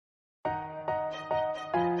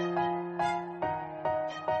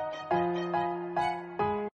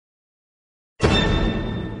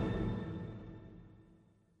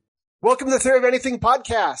Welcome to the Theory of Anything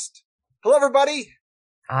podcast. Hello, everybody.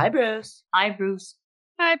 Hi, Bruce. Hi, Bruce.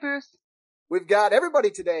 Hi, Bruce. We've got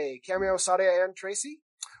everybody today, Cameo, Sadia, and Tracy.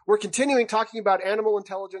 We're continuing talking about animal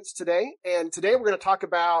intelligence today, and today we're going to talk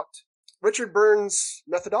about Richard Byrne's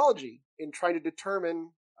methodology in trying to determine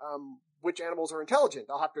which animals are intelligent.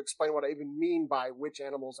 I'll have to explain what I even mean by which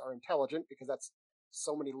animals are intelligent, because that's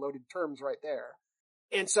so many loaded terms right there.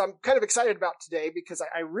 And so I'm kind of excited about today because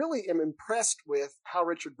I really am impressed with how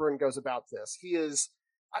Richard Byrne goes about this.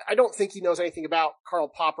 I don't think he knows anything about Karl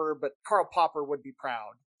Popper, but Karl Popper would be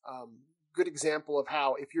proud. Good example of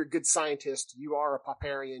how if you're a good scientist, you are a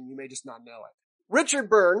Popperian, you may just not know it. Richard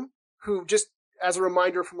Byrne, who just as a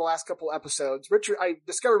reminder from the last couple episodes, I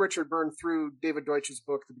discovered Richard Byrne through David Deutsch's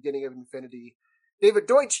book, The Beginning of Infinity. David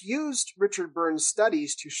Deutsch used Richard Byrne's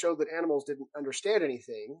studies to show that animals didn't understand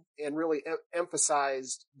anything and really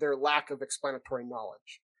emphasized their lack of explanatory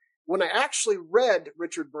knowledge. When I actually read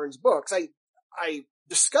Richard Byrne's books, I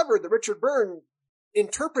discovered that Richard Byrne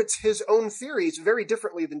interprets his own theories very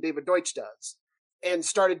differently than David Deutsch does, and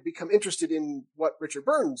started to become interested in what Richard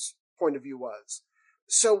Byrne's point of view was.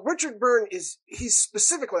 So Richard Byrne he's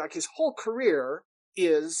specifically, like his whole career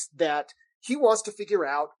is that he wants to figure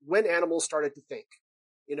out when animals started to think.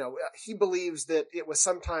 He believes that it was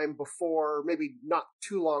sometime before, maybe not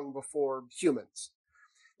too long before humans.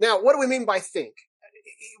 Now, what do we mean by think?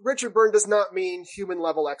 Richard Byrne does not mean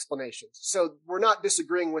human-level explanations. So we're not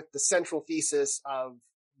disagreeing with the central thesis of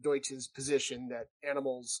Deutsch's position that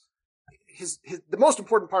animals, the most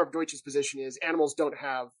important part of Deutsch's position is animals don't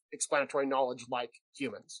have explanatory knowledge like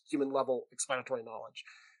humans, human-level explanatory knowledge.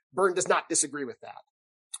 Byrne does not disagree with that.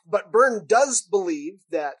 But Byrne does believe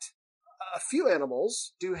that a few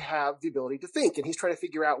animals do have the ability to think, and he's trying to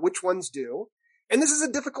figure out which ones do. And this is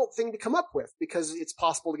a difficult thing to come up with because it's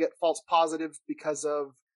possible to get false positives because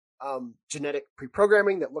of genetic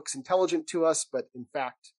pre-programming that looks intelligent to us, but in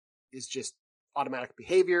fact is just automatic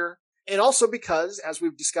behavior. And also because, as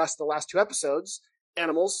we've discussed in the last two episodes,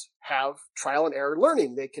 animals have trial and error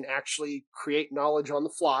learning. They can actually create knowledge on the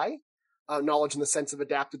fly, knowledge in the sense of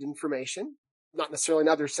adapted information, not necessarily in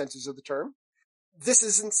other senses of the term. This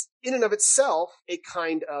is in and of itself a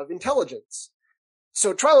kind of intelligence.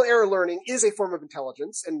 So trial and error learning is a form of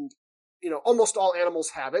intelligence, and almost all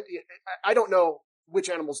animals have it. I don't know which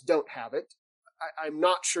animals don't have it. I'm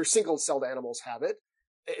not sure single-celled animals have it.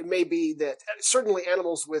 It may be that certainly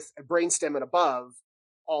animals with a brainstem and above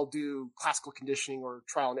all do classical conditioning or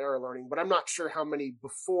trial and error learning, but I'm not sure how many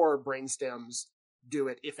before brainstems do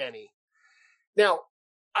it, if any. Now,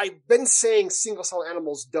 I've been saying single-celled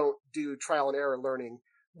animals don't do trial and error learning,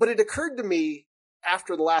 but it occurred to me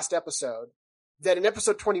after the last episode that in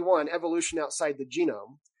episode 21, Evolution Outside the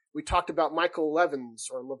Genome, we talked about Michael Levine's,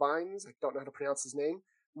 I don't know how to pronounce his name,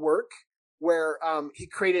 work, where he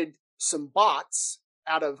created some bots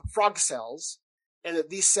out of frog cells, and that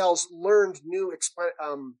these cells learned new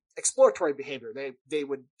exploratory behavior. They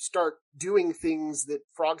would start doing things that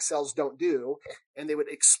frog cells don't do, and they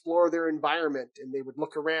would explore their environment, and they would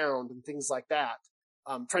look around and things like that,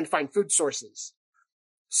 trying to find food sources.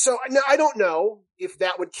 So now I don't know if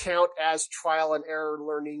that would count as trial and error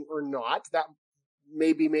learning or not. That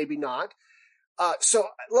maybe not. So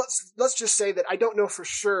let's just say that I don't know for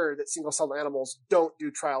sure that single-celled animals don't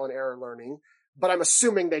do trial and error learning, but I'm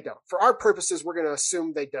assuming they don't. For our purposes, we're going to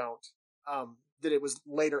assume they don't. That it was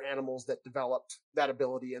later animals that developed that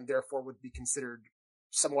ability and therefore would be considered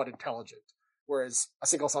somewhat intelligent, whereas a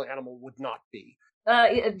single-celled animal would not be.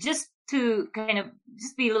 Just to kind of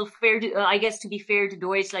just be a little fair to, I guess to be fair to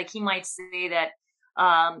Deutsch, like he might say that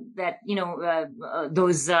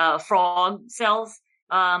those frog cells,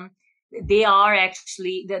 they are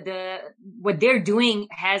actually what they're doing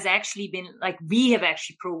has actually been like we have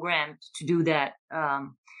actually programmed to do that.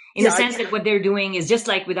 In the sense that what they're doing is just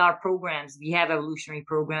like with our programs, we have evolutionary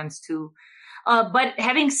programs too. But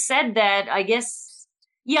having said that, I guess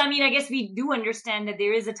we do understand that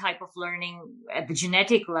there is a type of learning at the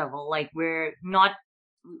genetic level, like we're not,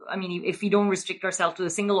 if we don't restrict ourselves to a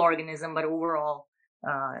single organism, but overall,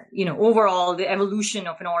 the evolution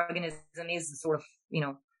of an organism is a sort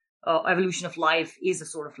of, evolution of life is a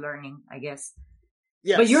sort of learning, I guess.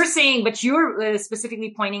 Yes. But you're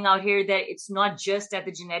specifically pointing out here that it's not just at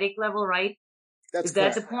the genetic level, right? Is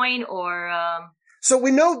that the point, or? So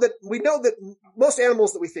we know that most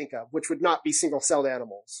animals that we think of, which would not be single-celled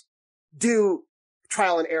animals, do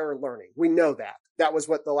trial and error learning. We know that. That was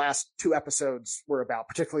what the last two episodes were about,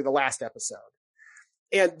 particularly the last episode.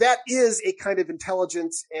 And that is a kind of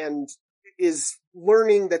intelligence and is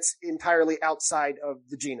learning that's entirely outside of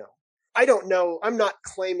the genome. I don't know. I'm not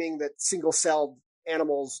claiming that single-celled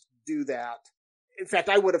animals do that. In fact,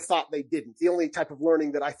 I would have thought they didn't. The only type of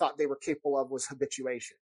learning that I thought they were capable of was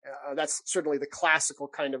habituation. That's certainly the classical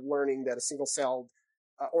kind of learning that a single-celled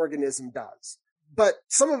organism does. But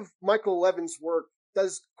some of Michael Levin's work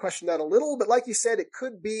does question that a little, but like you said, it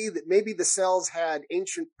could be that maybe the cells had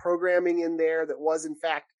ancient programming in there that was in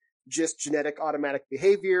fact just genetic automatic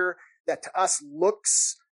behavior that to us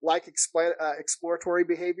looks like exploratory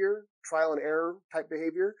behavior, trial and error type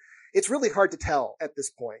behavior. It's really hard to tell at this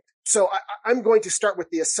point. So I'm going to start with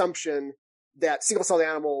the assumption that single-celled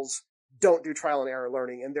animals don't do trial and error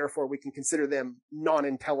learning, and therefore we can consider them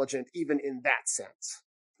non-intelligent even in that sense.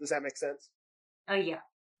 Does that make sense? Yeah.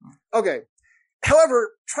 Okay.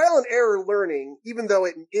 However, trial and error learning, even though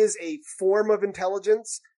it is a form of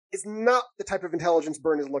intelligence, is not the type of intelligence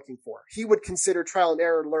Byrne is looking for. He would consider trial and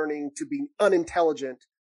error learning to be unintelligent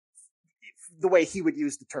the way he would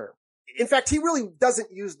use the term. In fact, he really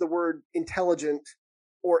doesn't use the word intelligent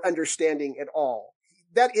or understanding at all.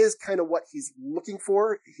 That is kind of what he's looking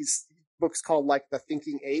for. His book's called like The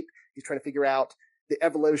Thinking Ape. He's trying to figure out the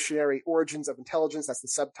evolutionary origins of intelligence. That's the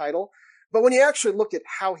subtitle. But when you actually look at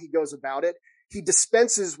how he goes about it, he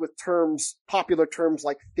dispenses with popular terms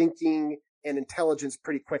like thinking and intelligence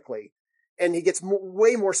pretty quickly. And he gets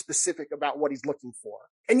way more specific about what he's looking for.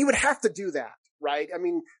 And you would have to do that, right? I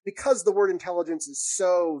mean, because the word intelligence is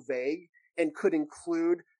so vague and could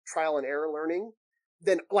include trial and error learning,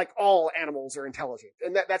 then like all animals are intelligent.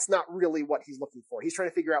 And that's not really what he's looking for. He's trying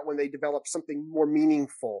to figure out when they develop something more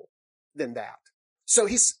meaningful than that. So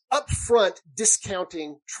he's upfront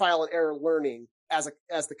discounting trial and error learning as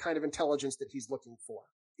the kind of intelligence that he's looking for,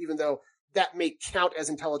 even though that may count as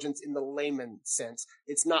intelligence in the layman sense.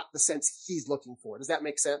 It's not the sense he's looking for. Does that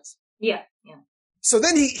make sense? Yeah. So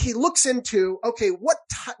then he looks into, okay, what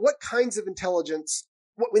kinds of intelligence,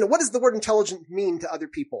 what does the word intelligent mean to other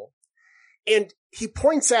people? And he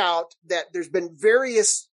points out that there's been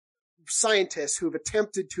various scientists who have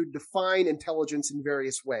attempted to define intelligence in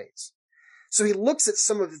various ways. So he looks at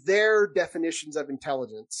some of their definitions of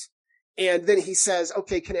intelligence, and then he says,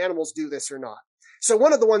 okay, can animals do this or not? So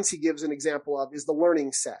one of the ones he gives an example of is the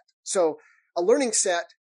learning set. So a learning set,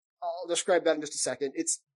 I'll describe that in just a second. It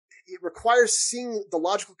requires seeing the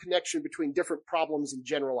logical connection between different problems and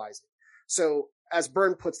generalizing. So as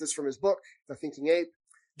Byrne puts this from his book, The Thinking Ape,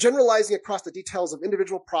 generalizing across the details of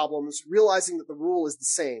individual problems, realizing that the rule is the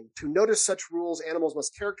same. To notice such rules, animals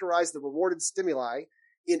must characterize the rewarded stimuli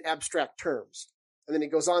in abstract terms. And then he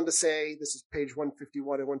goes on to say, this is page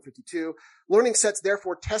 151 and 152, learning sets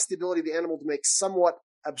therefore test the ability of the animal to make somewhat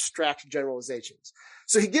abstract generalizations.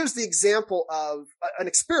 So he gives the example of an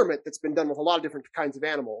experiment that's been done with a lot of different kinds of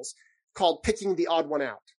animals called picking the odd one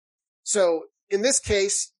out. So in this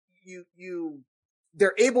case,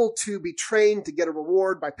 they're able to be trained to get a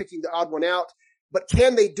reward by picking the odd one out, but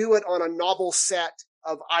can they do it on a novel set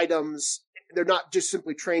of items? They're not just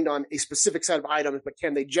simply trained on a specific set of items, but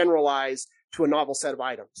can they generalize to a novel set of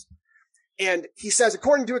items? And he says,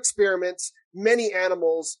 according to experiments, many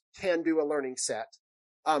animals can do a learning set,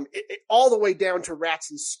 all the way down to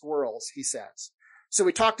rats and squirrels, he says. So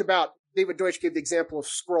we talked about, David Deutsch gave the example of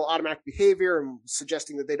squirrel automatic behavior and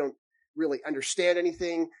suggesting that they don't really understand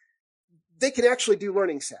anything. They can actually do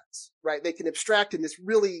learning sets, right? They can abstract in this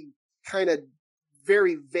really kind of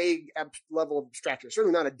very vague level of abstraction,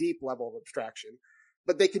 certainly not a deep level of abstraction,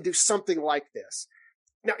 but they can do something like this.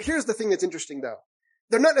 Now, here's the thing that's interesting, though.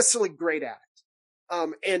 They're not necessarily great at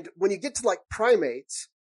it. And when you get to like primates,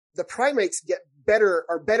 the primates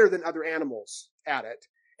are better than other animals at it.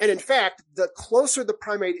 And in fact, the closer the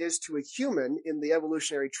primate is to a human in the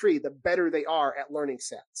evolutionary tree, the better they are at learning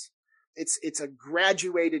sets. It's a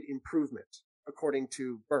graduated improvement, according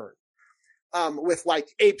to Byrne. With like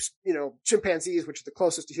apes, chimpanzees, which are the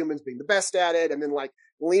closest to humans, being the best at it. And then like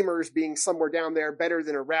lemurs being somewhere down there, better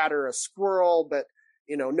than a rat or a squirrel, but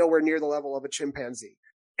nowhere near the level of a chimpanzee.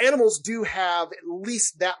 Animals do have at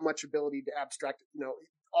least that much ability to abstract,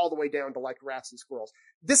 all the way down to like rats and squirrels.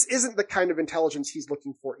 This isn't the kind of intelligence he's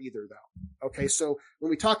looking for either, though. Okay. So when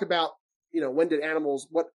we talk about,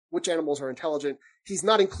 which animals are intelligent, he's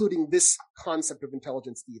not including this concept of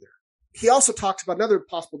intelligence either. He also talks about another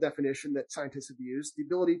possible definition that scientists have used, the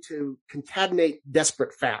ability to concatenate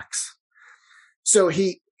desperate facts. So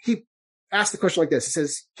he asked the question like this. He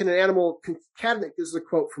says, can an animal concatenate, this is a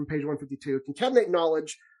quote from page 152, concatenate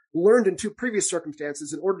knowledge learned in two previous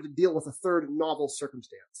circumstances in order to deal with a third novel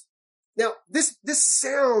circumstance? Now, this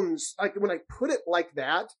sounds like, when I put it like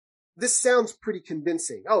that, this sounds pretty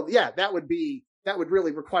convincing. Oh yeah, that would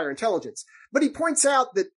really require intelligence. But he points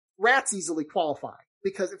out that rats easily qualify.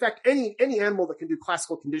 Because in fact, any animal that can do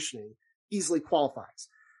classical conditioning easily qualifies.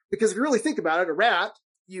 Because if you really think about it, a rat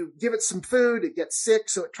You give it some food, it gets sick,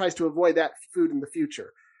 so it tries to avoid that food in the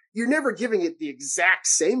future. You're never giving it the exact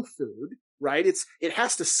same food, right? It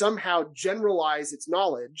has to somehow generalize its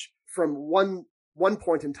knowledge from one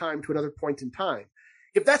point in time to another point in time.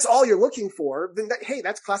 If that's all you're looking for, then hey,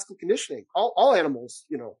 that's classical conditioning. All animals,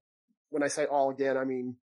 when I say all again, I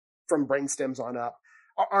mean from brainstems on up,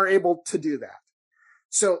 are able to do that.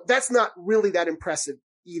 So that's not really that impressive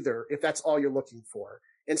either, if that's all you're looking for.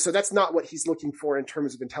 And so that's not what he's looking for in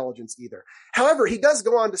terms of intelligence either. However, he does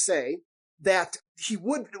go on to say that he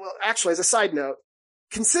would, well, actually, as a side note,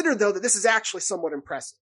 consider though that this is actually somewhat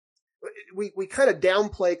impressive. We kind of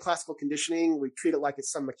downplay classical conditioning. We treat it like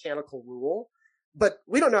it's some mechanical rule, but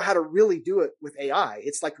we don't know how to really do it with AI.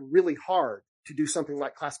 It's like really hard to do something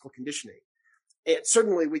like classical conditioning. And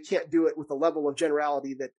certainly we can't do it with the level of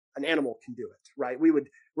generality that an animal can do it, right? We would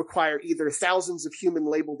require either thousands of human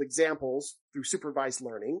labeled examples through supervised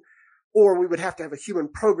learning, or we would have to have a human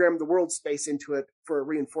program the world space into it for a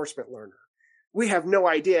reinforcement learner. We have no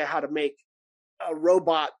idea how to make a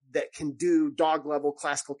robot that can do dog level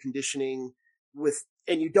classical conditioning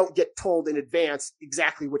and you don't get told in advance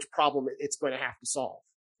exactly which problem it's going to have to solve.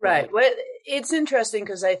 Right. Well, it's interesting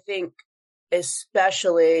because I think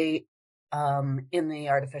especially in the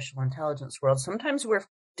artificial intelligence world, sometimes we're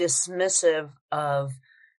dismissive of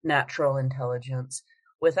natural intelligence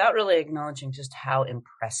without really acknowledging just how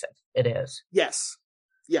impressive it is. Yes.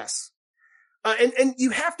 And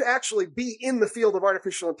you have to actually be in the field of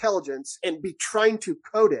artificial intelligence and be trying to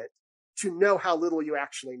code it to know how little you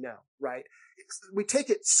actually know, right? We take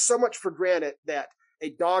it so much for granted that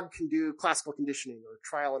a dog can do classical conditioning or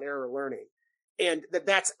trial and error learning, and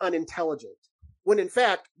that's unintelligent. When in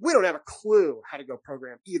fact, we don't have a clue how to go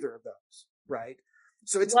program either of those, right?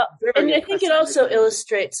 So it's and I think it also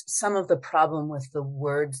illustrates some of the problem with the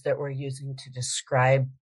words that we're using to describe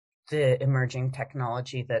the emerging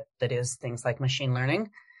technology that is things like machine learning.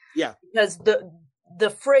 Yeah. Because the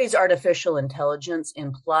phrase artificial intelligence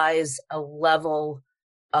implies a level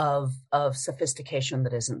of sophistication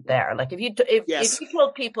that isn't there. Like if you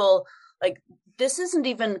told people like this isn't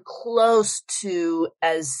even close to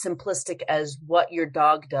as simplistic as what your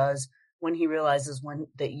dog does when he realizes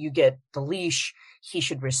that you get the leash, he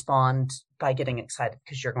should respond by getting excited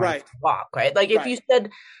because you're going to walk, right? Like if you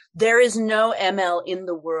said there is no ML in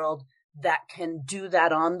the world that can do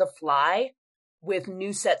that on the fly with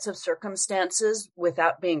new sets of circumstances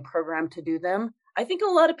without being programmed to do them, I think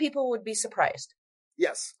a lot of people would be surprised.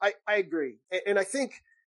 Yes, I agree. And I think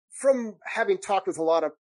from having talked with a lot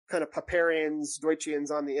of kind of Paparians,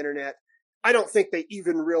 Deutschians on the internet, I don't think they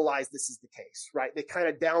even realize this is the case, right? They kind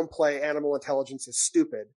of downplay animal intelligence as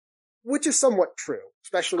stupid, which is somewhat true,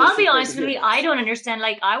 especially. I'll be honest with you, I don't understand.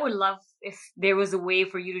 Like, I would love if there was a way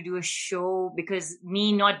for you to do a show, because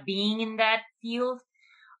me not being in that field,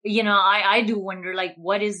 I do wonder, like,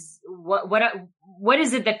 what is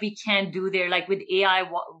it that we can't do there? Like with AI,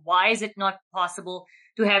 why is it not possible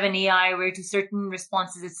to have an AI where to certain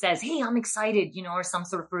responses it says, "Hey, I'm excited," or some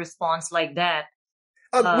sort of a response like that?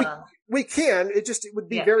 We can. It would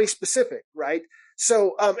be very specific, right?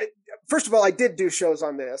 So, first of all, I did do shows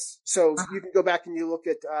on this. So you can go back and you look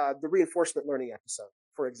at the reinforcement learning episode,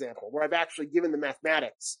 for example, where I've actually given the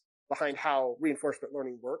mathematics behind how reinforcement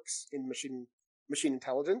learning works in machine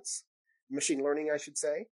intelligence, machine learning, I should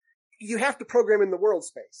say. You have to program in the world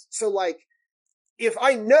space. So like, if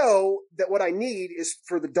I know that what I need is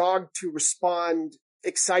for the dog to respond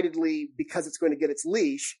excitedly because it's going to get its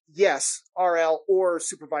leash, yes, RL or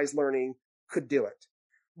supervised learning could do it.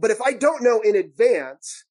 But if I don't know in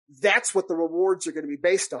advance, that's what the rewards are going to be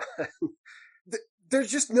based on.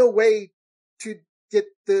 There's just no way to get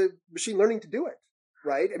the machine learning to do it,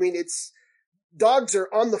 right? I mean, dogs are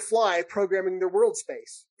on the fly programming their world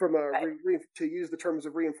space from to use the terms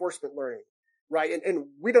of reinforcement learning, right? And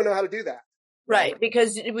we don't know how to do that. Right,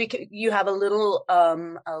 because you have a little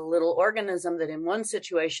organism that in one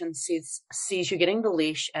situation sees you getting the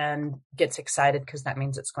leash and gets excited because that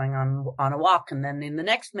means it's going on a walk, and then in the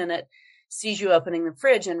next minute sees you opening the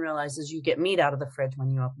fridge and realizes you get meat out of the fridge when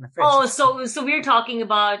you open the fridge. Oh, so we're talking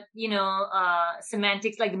about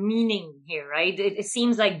semantics, like meaning here, right? It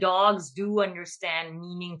seems like dogs do understand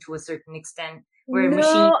meaning to a certain extent, where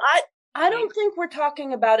machines. I don't think we're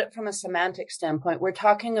talking about it from a semantic standpoint. We're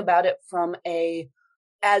talking about it from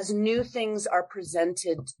as new things are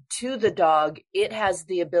presented to the dog, it has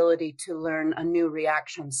the ability to learn a new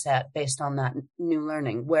reaction set based on that new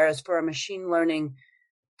learning. Whereas for a machine learning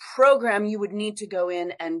program, you would need to go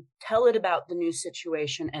in and tell it about the new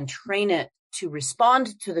situation and train it to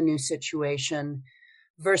respond to the new situation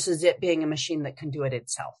versus it being a machine that can do it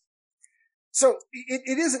itself. So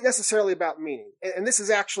it isn't necessarily about meaning. And this is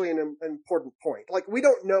actually an important point. Like, we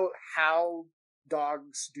don't know how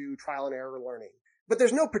dogs do trial and error learning, but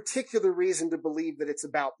there's no particular reason to believe that it's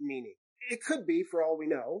about meaning. It could be, for all we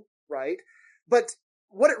know, right? But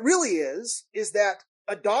what it really is that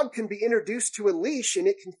a dog can be introduced to a leash and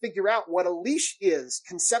it can figure out what a leash is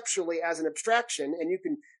conceptually as an abstraction, and you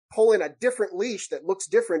can pull in a different leash that looks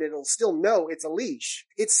different, it'll still know it's a leash.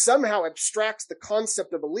 It somehow abstracts the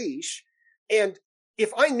concept of a leash. And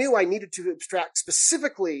if I knew I needed to abstract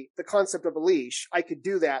specifically the concept of a leash, I could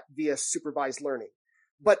do that via supervised learning.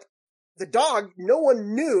 But the dog, no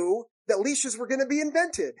one knew that leashes were going to be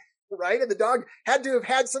invented, right? And the dog had to have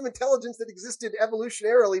had some intelligence that existed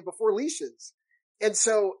evolutionarily before leashes. And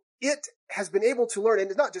so it has been able to learn, and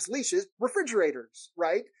it's not just leashes, refrigerators,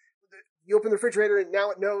 right? You open the refrigerator and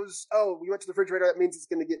now it knows, oh, you went to the refrigerator, that means it's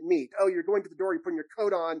going to get meat. Oh, you're going to the door, you're putting your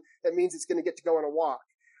coat on, that means it's going to get to go on a walk,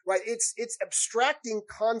 right? It's abstracting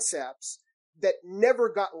concepts that never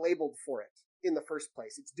got labeled for it in the first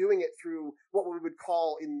place. It's doing it through what we would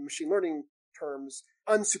call in machine learning terms,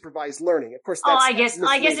 unsupervised learning. Of course, that's I guess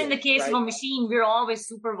in the case right? of a machine, we're always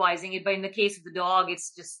supervising it, but in the case of the dog,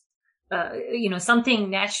 it's just,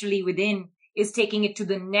 something naturally within is taking it to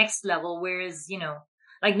the next level. Whereas,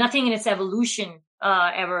 like nothing in its evolution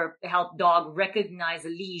ever helped dog recognize a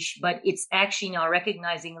leash, but it's actually now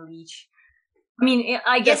recognizing a leash. I mean,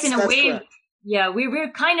 I guess in a way, correct. Yeah,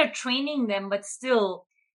 we're kind of training them, but still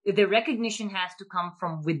the recognition has to come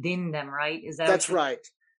from within them, right? That's right.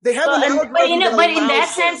 They have but in that them.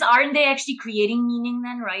 sense, aren't they actually creating meaning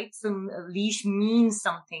then, right? So a leash means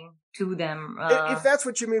something to them. If that's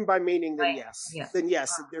what you mean by meaning, then right. yes. Yeah. Then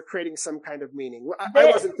yes, they're creating some kind of meaning. I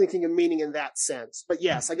wasn't thinking of meaning in that sense, but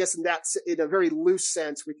yes, I guess in a very loose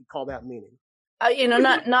sense, we could call that meaning.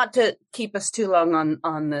 Not to keep us too long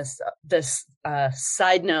on this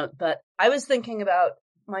side note, but I was thinking about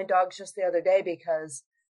my dogs just the other day, because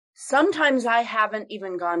sometimes I haven't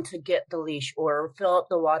even gone to get the leash or fill up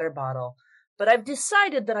the water bottle, but I've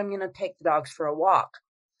decided that I'm going to take the dogs for a walk,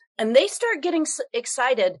 and they start getting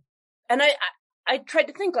excited. And I tried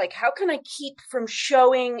to think, like, how can I keep from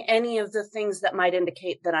showing any of the things that might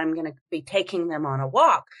indicate that I'm going to be taking them on a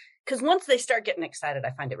walk? Because once they start getting excited,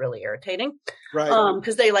 I find it really irritating. Right.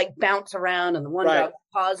 Because they like bounce around and the one dog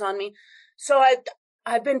paws on me. So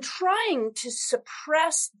I've been trying to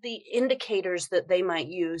suppress the indicators that they might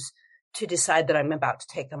use to decide that I'm about to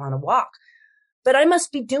take them on a walk. But I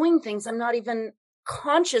must be doing things I'm not even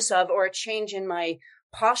conscious of, or a change in my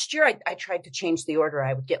posture. I tried to change the order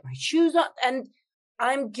I would get my shoes on, and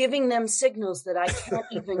I'm giving them signals that I can't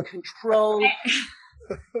even control.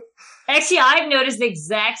 Actually, I've noticed the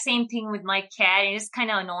exact same thing with my cat, and it's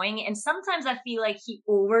kind of annoying. And sometimes I feel like he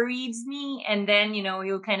overreads me, and then,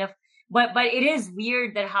 he'll kind of, but it is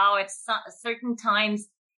weird that how at certain times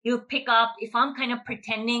he'll pick up, if I'm kind of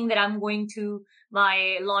pretending that I'm going to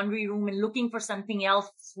my laundry room and looking for something else,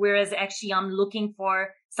 whereas actually I'm looking for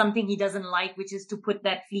something he doesn't like, which is to put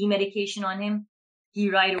that flea medication on him. He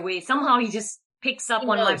right away, somehow he just picks up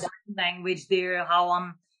on my body language there, how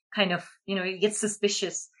I'm kind of, he gets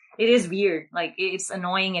suspicious. It is weird. Like, it's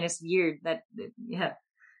annoying and it's weird that, yeah.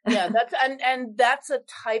 Yeah, that's a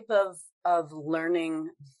type of learning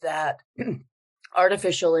that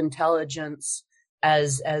artificial intelligence,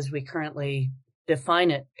 as we currently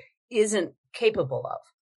define it, isn't capable of.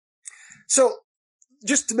 So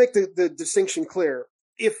just to make the distinction clear,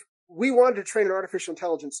 if we wanted to train an artificial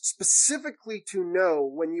intelligence specifically to know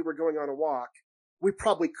when you were going on a walk, we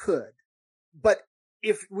probably could. But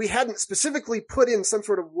if we hadn't specifically put in some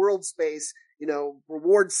sort of world space,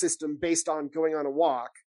 reward system based on going on a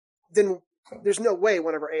walk, then there's no way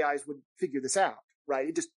one of our AIs would figure this out, right?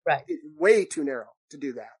 It's way too narrow to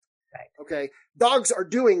do that. Right. Okay. Dogs are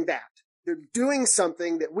doing that. They're doing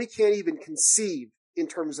something that we can't even conceive in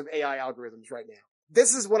terms of AI algorithms right now.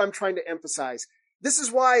 This is what I'm trying to emphasize. This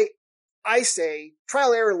is why I say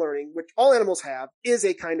trial error learning, which all animals have, is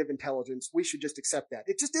a kind of intelligence. We should just accept that.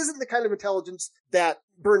 It just isn't the kind of intelligence that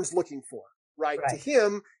Byrne's looking for, right? To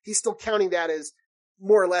him, he's still counting that as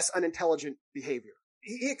more or less unintelligent behavior.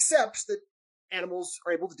 He accepts that animals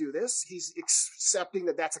are able to do this. He's accepting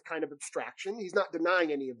that that's a kind of abstraction. He's not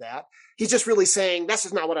denying any of that. He's just really saying, that's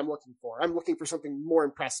just not what I'm looking for. I'm looking for something more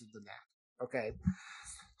impressive than that. Okay.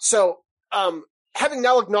 So, having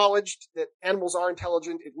now acknowledged that animals are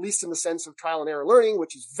intelligent, at least in the sense of trial and error learning,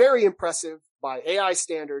 which is very impressive by AI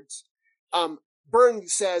standards, Byrne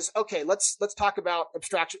says, okay, let's talk about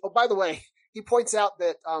abstraction. Oh, by the way, he points out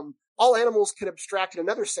that, all animals can abstract in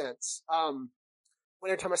another sense.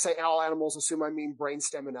 Every time I say all animals, assume I mean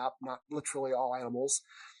brainstem and up, not literally all animals.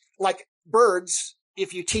 Like birds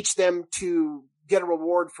if you teach them to get a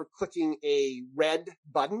reward for clicking a red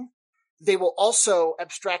button, they will also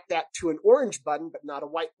abstract that to an orange button, but not a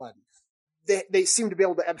white button. They seem to be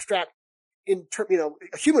able to abstract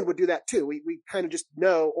a human would do that too. We kind of just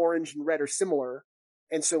know orange and red are similar.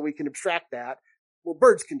 And so we can abstract that. Well,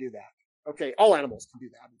 birds can do that. Okay. All animals can do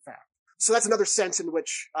that, in fact. So that's another sense in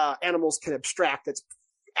which animals can abstract that's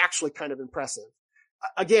actually kind of impressive.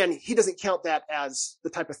 Again, he doesn't count that as the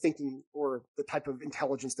type of thinking or the type of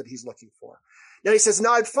intelligence that he's looking for. Now he says,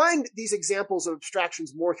 now I'd find these examples of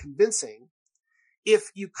abstractions more convincing if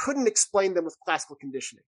you couldn't explain them with classical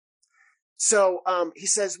conditioning. So he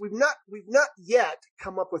says, we've not yet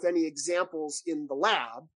come up with any examples in the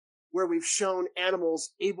lab where we've shown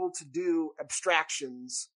animals able to do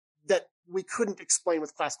abstractions that we couldn't explain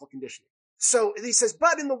with classical conditioning. So he says,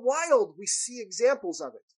 but in the wild, we see examples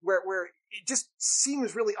of it where it just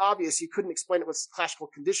seems really obvious you couldn't explain it with classical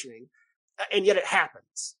conditioning, and yet it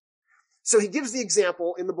happens. So he gives the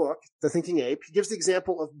example in the book, The Thinking Ape, he gives the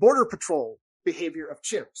example of border patrol behavior of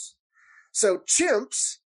chimps. So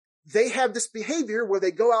chimps, they have this behavior where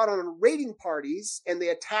they go out on raiding parties and they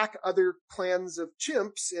attack other clans of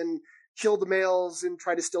chimps and kill the males and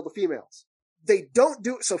try to steal the females. They don't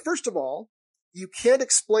do it. So first of all, you can't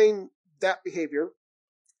explain that behavior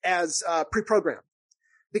as pre-programmed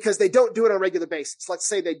because they don't do it on a regular basis. Let's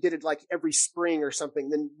say they did it like every spring or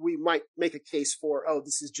something, then we might make a case for, oh,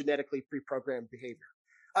 this is genetically pre-programmed behavior.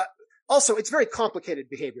 Also, it's very complicated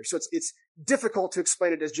behavior. So it's difficult to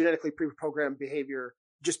explain it as genetically pre-programmed behavior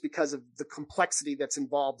just because of the complexity that's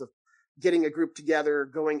involved of getting a group together,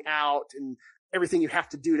 going out, and everything you have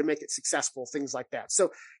to do to make it successful, things like that.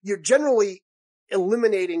 So you're generally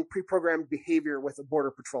eliminating pre-programmed behavior with a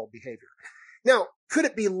border patrol behavior. Now, could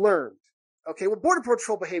it be learned? Okay, well, border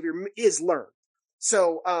patrol behavior is learned.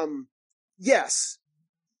 So, yes.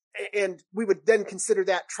 And we would then consider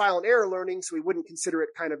that trial and error learning, so we wouldn't consider it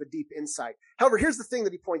kind of a deep insight. However, here's the thing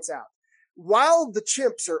that he points out. While the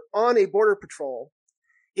chimps are on a border patrol,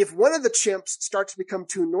 if one of the chimps starts to become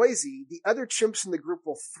too noisy, the other chimps in the group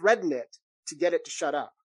will threaten it to get it to shut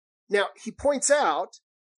up. Now, he points out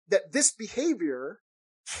that this behavior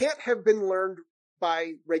can't have been learned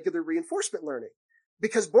by regular reinforcement learning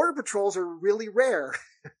because border patrols are really rare.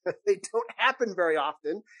 They don't happen very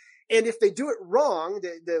often. And if they do it wrong,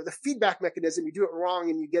 the feedback mechanism, you do it wrong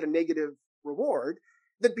and you get a negative reward,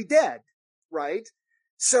 they'd be dead, right?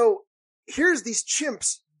 So here's these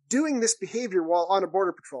chimps doing this behavior while on a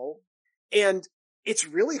border patrol. And it's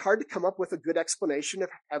really hard to come up with a good explanation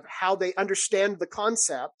of how they understand the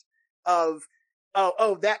concept of,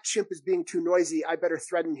 oh, that chimp is being too noisy. I better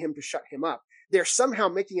threaten him to shut him up. They're somehow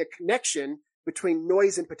making a connection between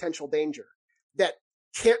noise and potential danger that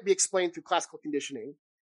can't be explained through classical conditioning,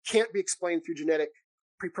 can't be explained through genetic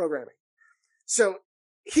pre-programming. So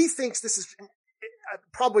he thinks this is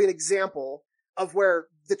probably an example of where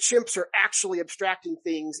the chimps are actually abstracting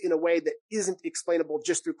things in a way that isn't explainable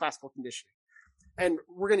just through classical conditioning. And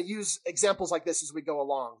we're going to use examples like this as we go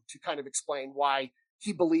along to kind of explain why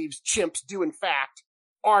he believes chimps do, in fact,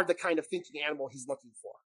 are the kind of thinking animal he's looking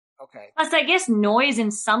for. Okay. Plus, I guess noise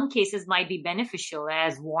in some cases might be beneficial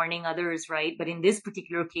as warning others, right? But in this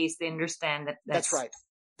particular case, they understand that that's right.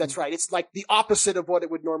 That's right. It's like the opposite of what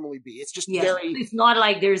it would normally be. It's just very... It's not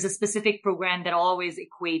like there's a specific program that always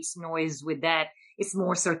equates noise with that. It's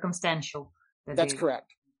more circumstantial. That's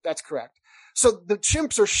correct. That's correct. So the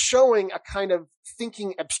chimps are showing a kind of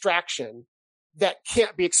thinking abstraction that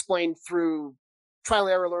can't be explained through trial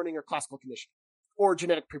and error learning or classical conditioning or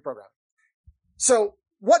genetic pre-programming. So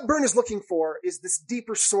what Byrne is looking for is this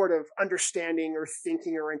deeper sort of understanding or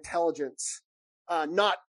thinking or intelligence,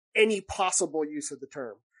 not any possible use of the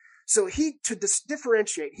term. So to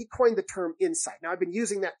differentiate, he coined the term insight. Now I've been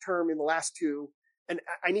using that term in the last two, and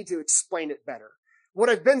I need to explain it better. What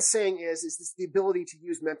I've been saying is this the ability to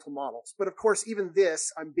use mental models. But of course, even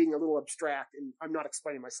this, I'm being a little abstract and I'm not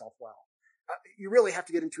explaining myself well. You really have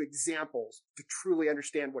to get into examples to truly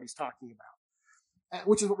understand what he's talking about,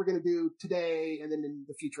 which is what we're going to do today and then in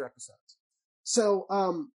the future episodes. So,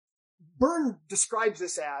 Byrne describes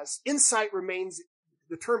this as insight remains,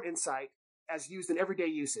 the term insight, as used in everyday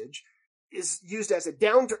usage, is used as a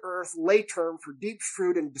down-to-earth lay term for deep,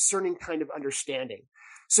 shrewd, and discerning kind of understanding.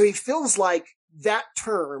 So he feels like that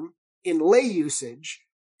term in lay usage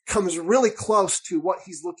comes really close to what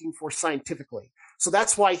he's looking for scientifically. So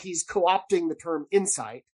that's why he's co-opting the term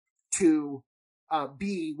insight to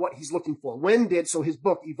be what he's looking for. So his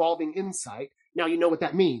book, Evolving Insight, now you know what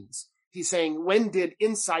that means. He's saying, when did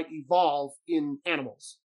insight evolve in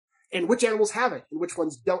animals? And which animals have it and which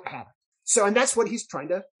ones don't have it? So, and that's what he's trying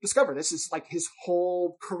to discover. This is like his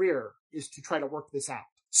whole career, is to try to work this out.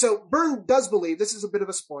 So Byrne does believe, this is a bit of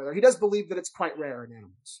a spoiler, he does believe that it's quite rare in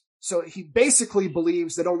animals. So he basically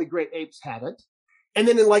believes that only great apes have it. And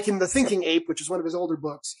then in The Thinking Ape, which is one of his older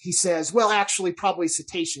books, he says, well, actually probably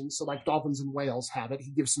cetaceans, so like dolphins and whales have it.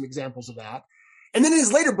 He gives some examples of that. And then in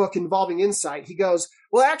his later book, Involving Insight, he goes,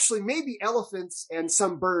 well, actually maybe elephants and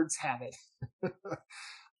some birds have it.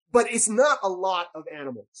 But it's not a lot of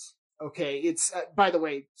animals. Okay. It's, by the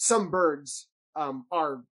way, some birds,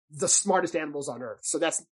 are the smartest animals on earth. So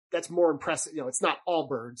that's more impressive. It's not all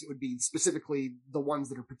birds. It would be specifically the ones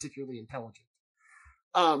that are particularly intelligent.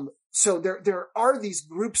 So there are these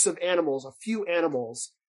groups of animals, a few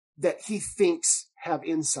animals that he thinks have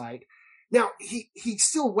insight. Now, he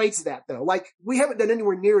still weights that though. Like, we haven't done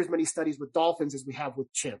anywhere near as many studies with dolphins as we have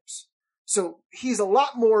with chimps. So he's a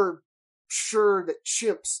lot more sure that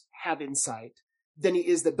chimps have insight than he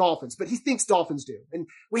is that dolphins, but he thinks dolphins do. And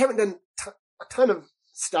we haven't done a ton of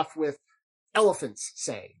stuff with elephants,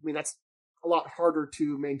 say. I mean, that's a lot harder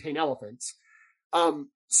to maintain elephants.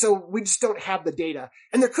 So we just don't have the data.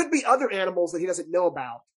 And there could be other animals that he doesn't know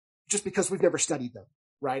about just because we've never studied them,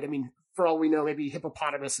 right? I mean, for all we know, maybe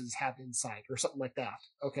hippopotamuses have insight or something like that.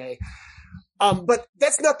 Okay. But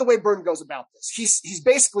that's not the way Byrne goes about this. He's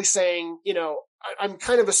basically saying, I'm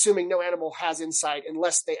kind of assuming no animal has insight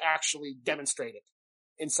unless they actually demonstrate it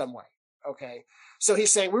in some way. Okay. So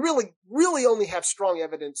he's saying we really, really only have strong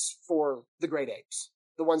evidence for the great apes,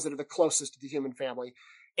 the ones that are the closest to the human family.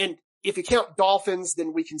 And if you count dolphins,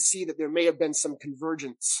 then we can see that there may have been some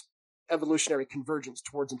convergence, evolutionary convergence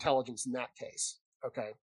towards intelligence in that case.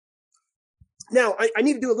 Okay. Now, I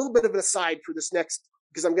need to do a little bit of an aside for this next,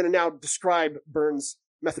 because I'm going to now describe Byrne's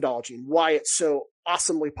methodology and why it's so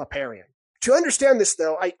awesomely Popperian. To understand this,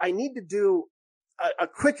 though, I need to do a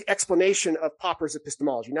quick explanation of Popper's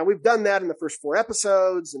epistemology. Now, we've done that in the first 4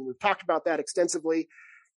 episodes, and we've talked about that extensively.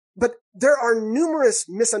 But there are numerous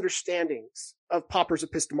misunderstandings of Popper's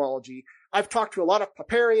epistemology. I've talked to a lot of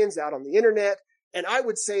Popperians out on the internet, and I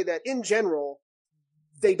would say that in general,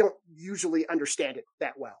 they don't usually understand it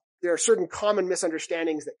that well. There are certain common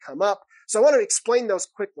misunderstandings that come up. So I want to explain those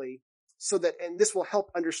quickly and this will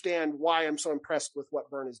help understand why I'm so impressed with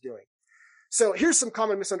what Byrne is doing. So here's some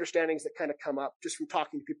common misunderstandings that kind of come up just from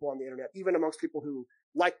talking to people on the internet, even amongst people who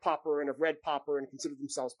like Popper and have read Popper and consider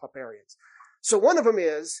themselves Popperians. So one of them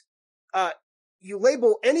is, you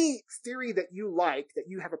label any theory that you like, that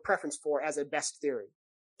you have a preference for, as a best theory,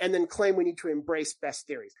 and then claim we need to embrace best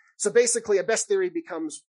theories. So basically a best theory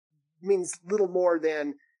means little more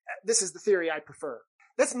than, this is the theory I prefer.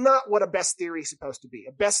 That's not what a best theory is supposed to be.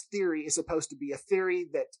 A best theory is supposed to be a theory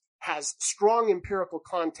that has strong empirical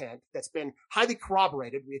content that's been highly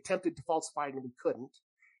corroborated. We attempted to falsify it and we couldn't.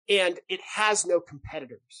 And it has no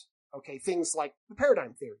competitors. Okay. Things like the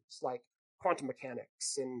paradigm theories, like quantum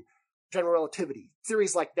mechanics and general relativity.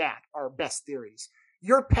 Theories like that are best theories.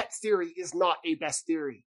 Your pet theory is not a best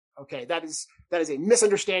theory. Okay. That is a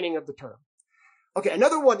misunderstanding of the term. Okay.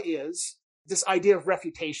 Another one is this idea of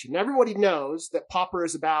refutation. Now, everybody knows that Popper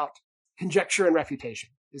is about conjecture and refutation,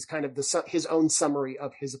 is kind of his own summary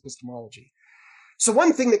of his epistemology. So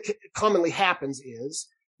one thing that commonly happens is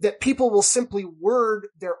that people will simply word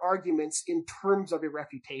their arguments in terms of a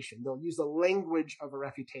refutation. They'll use the language of a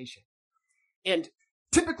refutation. And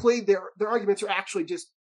typically their arguments are actually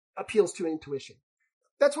just appeals to intuition.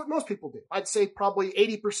 That's what most people do. I'd say probably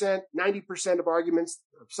 80%, 90% of arguments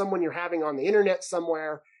of someone you're having on the internet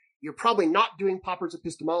somewhere, you're probably not doing Popper's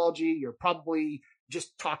epistemology. You're probably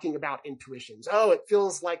just talking about intuitions. Oh, it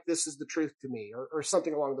feels like this is the truth to me, or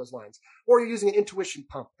something along those lines. Or you're using an intuition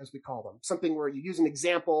pump, as we call them, something where you use an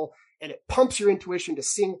example and it pumps your intuition to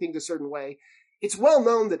seeing things a certain way. It's well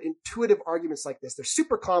known that intuitive arguments like this, they're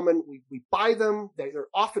super common. We buy them. They're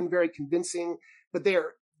often very convincing, but they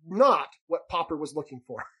are not what Popper was looking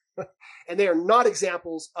for. And they are not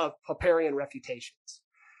examples of Popperian refutations.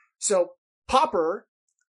 So Popper,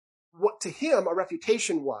 what to him a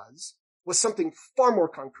refutation was something far more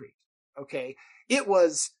concrete. Okay. It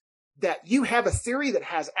was that you have a theory that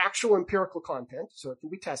has actual empirical content, so it can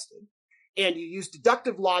be tested, and you use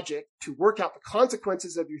deductive logic to work out the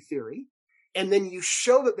consequences of your theory. And then you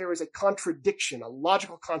show that there is a contradiction, a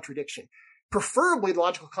logical contradiction. Preferably the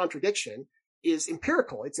logical contradiction is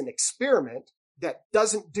empirical. It's an experiment that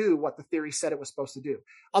doesn't do what the theory said it was supposed to do.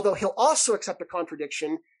 Although he'll also accept a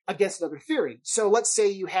contradiction against another theory. So let's say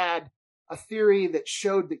you had a theory that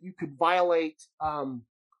showed that you could violate the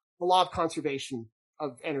law of conservation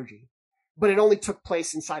of energy, but it only took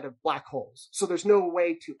place inside of black holes. So there's no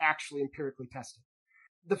way to actually empirically test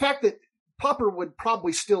it. The fact that Popper would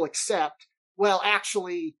probably still accept, well,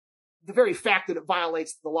 actually, the very fact that it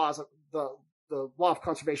violates the laws of the law of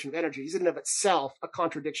conservation of energy is in and of itself a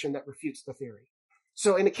contradiction that refutes the theory.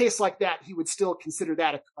 So in a case like that, he would still consider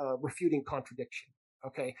that a refuting contradiction.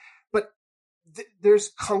 Okay. But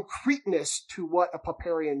there's concreteness to what a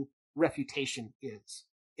Popperian refutation is.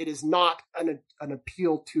 It is not an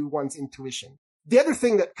appeal to one's intuition. The other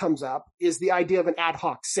thing that comes up is the idea of an ad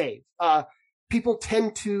hoc save. People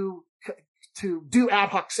tend to do ad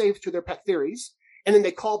hoc saves to their pet theories, and then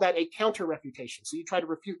they call that a counter refutation. So you try to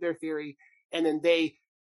refute their theory, and then they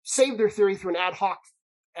save their theory through an ad hoc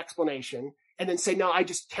explanation, and then say, no, I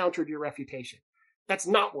just countered your refutation. That's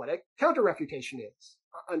not what a counter refutation is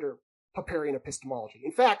under Popperian epistemology.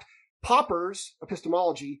 In fact, Popper's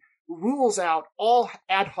epistemology rules out all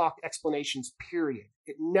ad hoc explanations, period.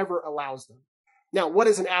 It never allows them. Now, what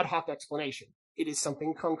is an ad hoc explanation? It is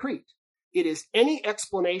something concrete. It is any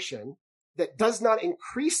explanation that does not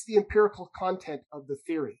increase the empirical content of the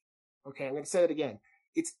theory. Okay, I'm going to say it again.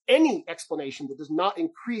 It's any explanation that does not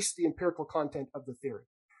increase the empirical content of the theory.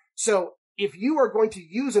 So if you are going to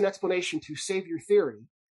use an explanation to save your theory,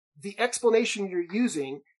 the explanation you're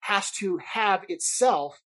using has to have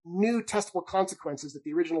itself new testable consequences that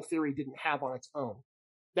the original theory didn't have on its own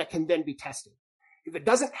that can then be tested. If it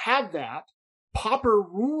doesn't have that, Popper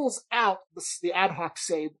rules out the ad hoc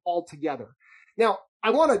save altogether. Now,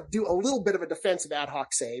 I want to do a little bit of a defense of ad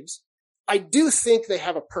hoc saves. I do think they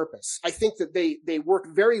have a purpose. I think that they work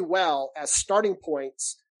very well as starting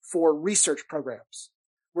points for research programs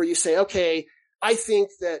where you say, okay, I think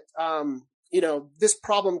that, this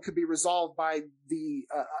problem could be resolved by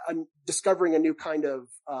discovering a new kind of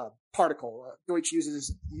particle. Deutsch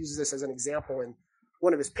uses this as an example in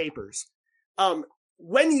one of his papers.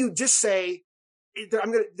 When you just say,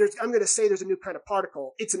 I'm going to say there's a new kind of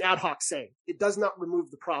particle, it's an ad hoc save. It does not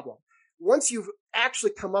remove the problem. Once you've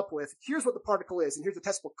actually come up with, here's what the particle is, and here's the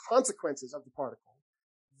testable consequences of the particle,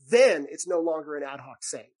 then it's no longer an ad hoc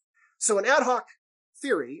save. So an ad hoc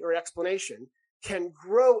theory or explanation can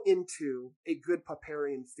grow into a good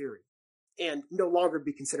Popperian theory and no longer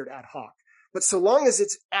be considered ad hoc. But so long as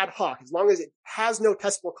it's ad hoc, as long as it has no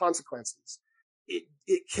testable consequences,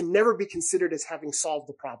 it can never be considered as having solved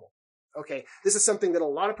the problem. Okay, this is something that a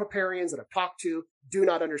lot of Popperians that I've talked to do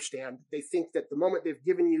not understand. They think that the moment they've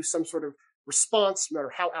given you some sort of response, no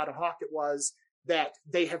matter how ad hoc it was, that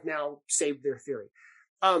they have now saved their theory.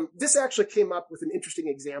 This actually came up with an interesting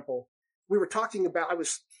example. We were talking about,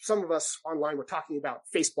 some of us online were talking about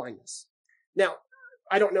face blindness. Now,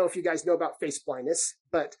 I don't know if you guys know about face blindness,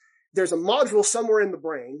 but there's a module somewhere in the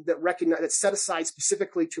brain that's set aside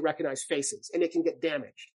specifically to recognize faces, and it can get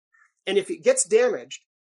damaged. And if it gets damaged,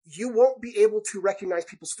 you won't be able to recognize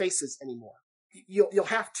people's faces anymore. You'll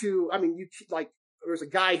have to, there's a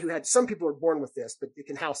guy who had, some people are born with this, but it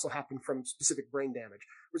can also happen from specific brain damage.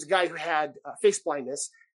 There's a guy who had face blindness.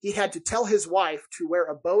 He had to tell his wife to wear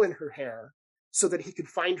a bow in her hair so that he could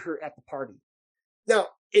find her at the party. Now,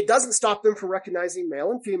 it doesn't stop them from recognizing male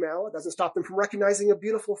and female. It doesn't stop them from recognizing a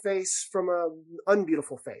beautiful face from an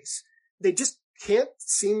unbeautiful face. They just can't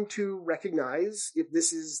seem to recognize if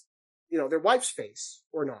this is, their wife's face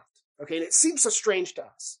or not. Okay. And it seems so strange to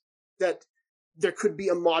us that there could be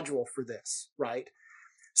a module for this, right?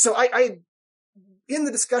 So I in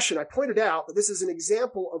the discussion, I pointed out that this is an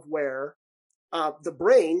example of where the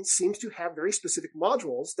brain seems to have very specific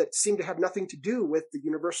modules that seem to have nothing to do with the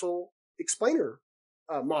universal explainer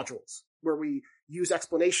modules, where we use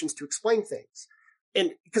explanations to explain things.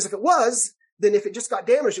 And because if it was, then if it just got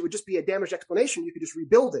damaged, it would just be a damaged explanation. You could just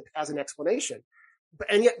rebuild it as an explanation.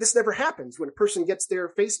 And yet this never happens. When a person gets their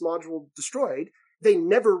face module destroyed, they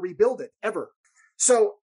never rebuild it, ever.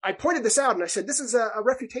 So I pointed this out and I said, this is a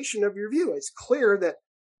refutation of your view. It's clear that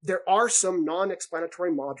there are some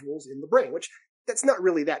non-explanatory modules in the brain, which that's not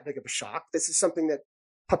really that big of a shock. This is something that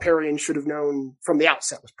Popperian should have known from the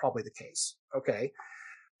outset was probably the case. Okay.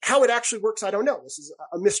 How it actually works, I don't know. This is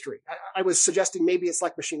a mystery. I was suggesting maybe it's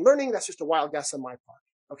like machine learning. That's just a wild guess on my part.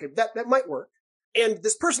 Okay. That might work. And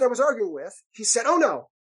this person I was arguing with, he said, oh no,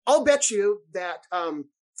 I'll bet you that,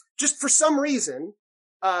 just for some reason,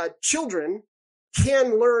 children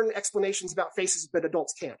can learn explanations about faces, but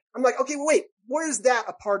adults can't. I'm like, okay, wait, where is that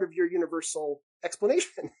a part of your universal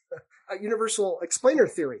explanation, a universal explainer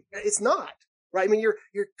theory? It's not, right? I mean,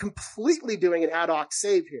 you're completely doing an ad hoc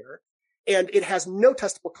save here, and it has no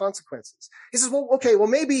testable consequences. He says, well, okay, well,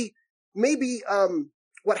 maybe,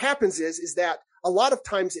 what happens is that a lot of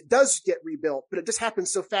times it does get rebuilt, but it just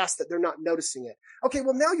happens so fast that they're not noticing it. Okay,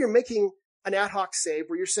 well, now you're making an ad hoc save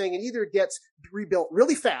where you're saying it either gets rebuilt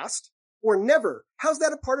really fast, or never. How's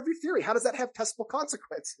that a part of your theory? How does that have testable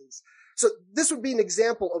consequences? So this would be an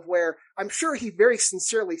example of where I'm sure he very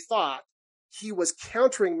sincerely thought he was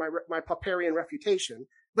countering my Popperian refutation,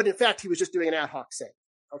 but in fact, he was just doing an ad hoc saying.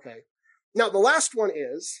 Okay. Now, the last one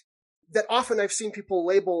is that often I've seen people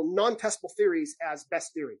label non-testable theories as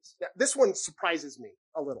best theories. Now, this one surprises me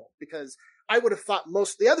a little because I would have thought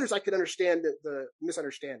most the others I could understand the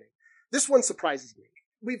misunderstanding. This one surprises me.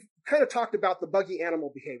 We've kind of talked about the buggy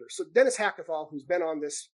animal behavior. So Dennis Hackathall, who's been on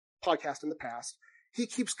this podcast in the past, he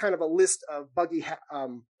keeps kind of a list of buggy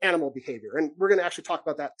animal behavior. And we're going to actually talk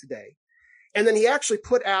about that today. And then he actually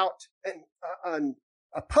put out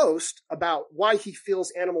a post about why he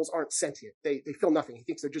feels animals aren't sentient. They feel nothing. He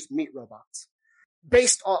thinks they're just meat robots,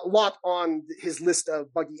 based a lot on his list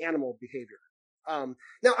of buggy animal behavior.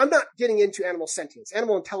 Now, I'm not getting into animal sentience.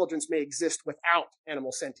 Animal intelligence may exist without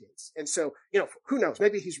animal sentience. And so, who knows?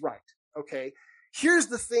 Maybe he's right. Okay. Here's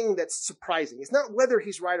the thing that's surprising. It's not whether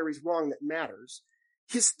he's right or he's wrong that matters.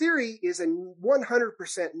 His theory is a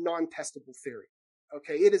 100% non-testable theory.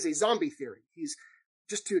 Okay. It is a zombie theory.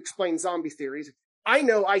 Just to explain zombie theories. I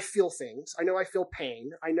know I feel things. I know I feel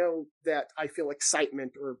pain. I know that I feel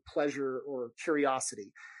excitement or pleasure or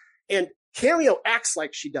curiosity. And Cameo acts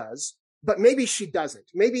like she does, but maybe she doesn't.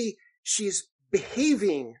 Maybe she's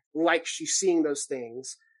behaving like she's seeing those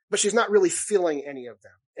things, but she's not really feeling any of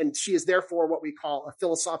them. And she is therefore what we call a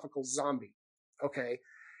philosophical zombie. Okay.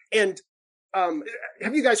 And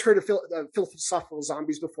have you guys heard of philosophical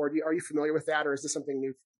zombies before? Are you familiar with that, or is this something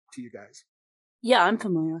new to you guys? Yeah, I'm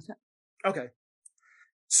familiar with it. Okay.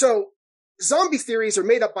 So zombie theories are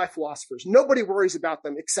made up by philosophers. Nobody worries about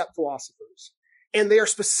them except philosophers. And they are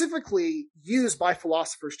specifically used by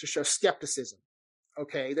philosophers to show skepticism.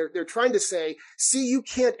 Okay. They're trying to say, see, you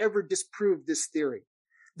can't ever disprove this theory.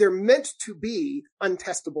 They're meant to be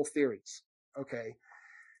untestable theories. Okay.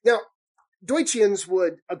 Now, Deutschians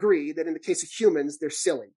would agree that in the case of humans, they're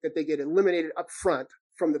silly, that they get eliminated up front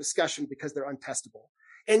from the discussion because they're untestable.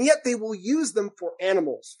 And yet they will use them for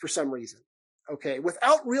animals for some reason. Okay.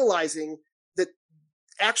 Without realizing that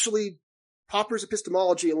actually Popper's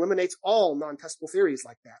epistemology eliminates all non-testable theories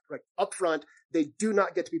like that. Right? Up front, they do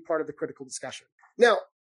not get to be part of the critical discussion. Now,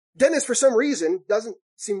 Dennis, for some reason, doesn't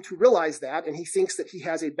seem to realize that, and he thinks that he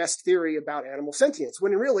has a best theory about animal sentience,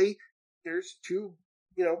 when really there's two,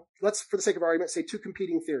 let's, for the sake of argument, say two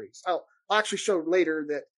competing theories. I'll actually show later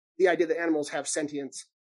that the idea that animals have sentience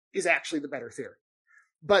is actually the better theory.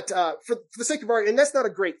 But for the sake of argument, and that's not a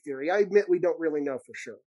great theory. I admit we don't really know for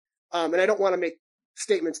sure. And I don't want to make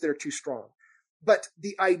statements that are too strong. But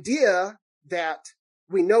the idea that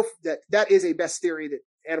we know that is a best theory, that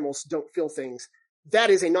animals don't feel things,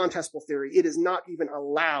 that is a non-testable theory. It is not even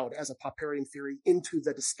allowed as a Popperian theory into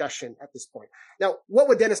the discussion at this point. Now, what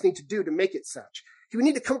would Dennis need to do to make it such? He would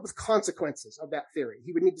need to come up with consequences of that theory.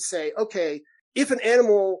 He would need to say, okay, if an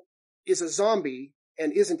animal is a zombie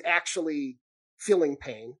and isn't actually feeling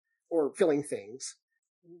pain or feeling things,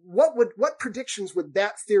 what predictions would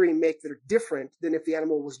that theory make that are different than if the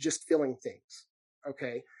animal was just feeling things?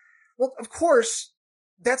 Okay. Well, of course,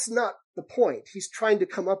 that's not the point. He's trying to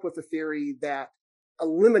come up with a theory that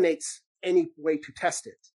eliminates any way to test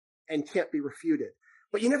it and can't be refuted.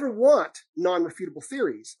 But you never want non-refutable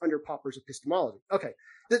theories under Popper's epistemology. Okay.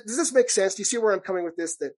 Does this make sense? Do you see where I'm coming with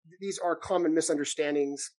this? That these are common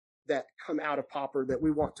misunderstandings that come out of Popper that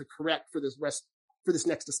we want to correct for this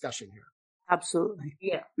next discussion here. Absolutely.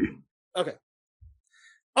 Yeah. Okay.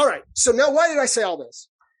 All right. So now why did I say all this?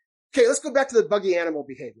 Okay. Let's go back to the buggy animal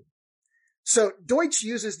behavior. So Deutsch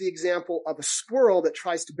uses the example of a squirrel that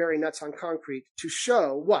tries to bury nuts on concrete to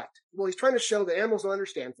show what? Well, he's trying to show that animals don't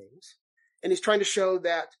understand things. And he's trying to show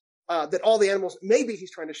that all the animals, maybe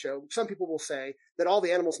he's trying to show, some people will say that all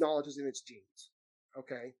the animal's knowledge is in its genes.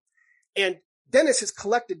 Okay. And Dennis has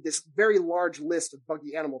collected this very large list of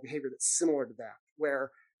buggy animal behavior that's similar to that, where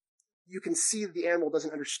you can see that the animal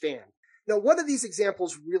doesn't understand. Now, what do these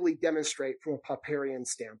examples really demonstrate from a Popperian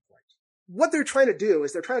standpoint? What they're trying to do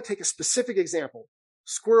is they're trying to take a specific example.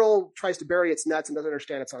 Squirrel tries to bury its nuts and doesn't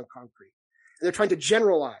understand it's on concrete. And they're trying to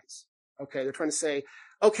generalize. Okay. They're trying to say,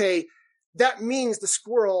 okay, that means the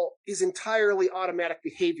squirrel is entirely automatic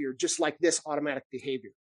behavior, just like this automatic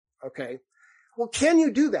behavior. Okay. Well, can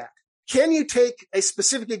you do that? Can you take a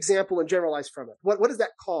specific example and generalize from it? What is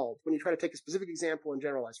that called when you try to take a specific example and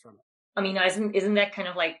generalize from it? I mean, isn't that kind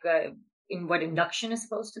of like in what induction is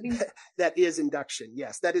supposed to be? That is induction.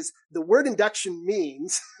 Yes, that is the word induction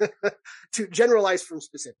means to generalize from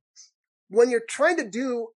specifics. When you're trying to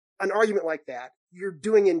do an argument like that, you're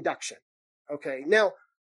doing induction. Okay. Now,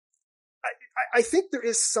 I think there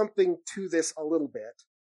is something to this a little bit,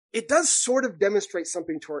 it does sort of demonstrate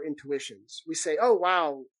something to our intuitions. We say, oh,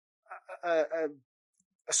 wow, a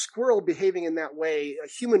squirrel behaving in that way, a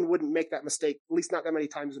human wouldn't make that mistake, at least not that many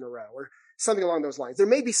times in a row, or something along those lines. There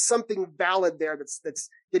may be something valid there that's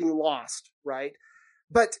getting lost, right?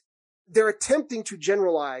 But they're attempting to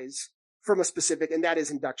generalize from a specific, and that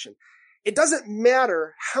is induction. It doesn't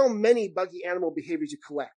matter how many buggy animal behaviors you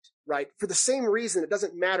collect, right? For the same reason, it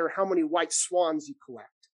doesn't matter how many white swans you collect.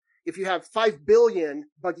 If you have 5 billion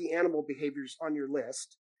buggy animal behaviors on your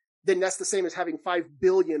list, then that's the same as having 5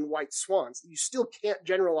 billion white swans. You still can't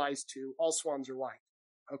generalize to all swans are white,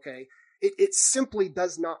 okay? It simply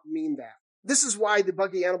does not mean that. This is why the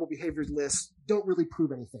buggy animal behaviors lists don't really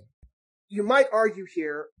prove anything. You might argue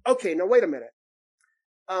here, okay, now wait a minute.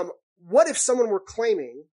 What if someone were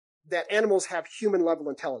claiming that animals have human level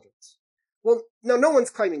intelligence? Well, no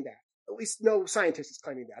one's claiming that. At least no scientist is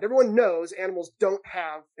claiming that. Everyone knows animals don't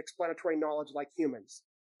have explanatory knowledge like humans,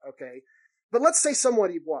 okay? But let's say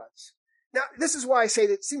somebody was. Now, this is why I say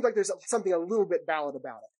that it seems like there's something a little bit valid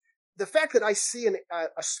about it. The fact that I see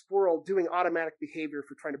a squirrel doing automatic behavior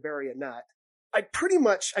for trying to bury a nut,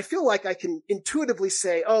 I feel like I can intuitively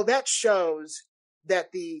say, oh, that shows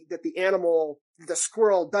that the animal, the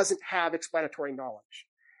squirrel, doesn't have explanatory knowledge.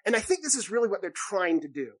 And I think this is really what they're trying to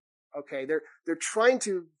do. Okay, they're trying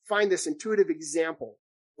to find this intuitive example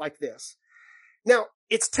like this. Now,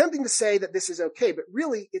 it's tempting to say that this is okay, but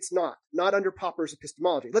really it's not under Popper's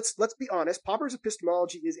epistemology. Let's be honest. Popper's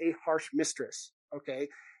epistemology is a harsh mistress. Okay,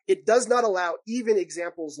 it does not allow even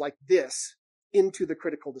examples like this into the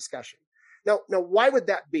critical discussion. Now, why would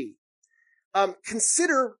that be?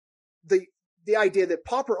 Consider the idea that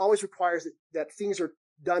Popper always requires that things are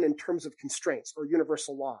done in terms of constraints or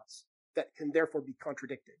universal laws that can therefore be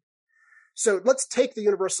contradicted. So let's take the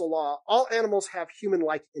universal law. All animals have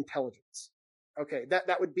human-like intelligence. Okay,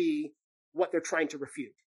 that would be what they're trying to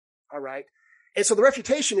refute. All right. And so the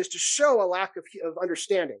refutation is to show a lack of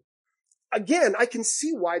understanding. Again, I can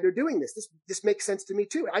see why they're doing this. This makes sense to me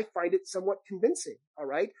too. I find it somewhat convincing. All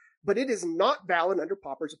right. But it is not valid under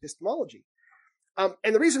Popper's epistemology.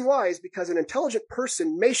 And the reason why is because an intelligent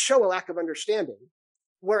person may show a lack of understanding,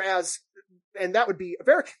 and that would be a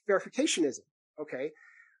verificationism. Okay.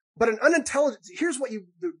 But an unintelligent, here's what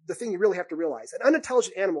the thing you really have to realize. An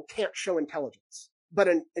unintelligent animal can't show intelligence, but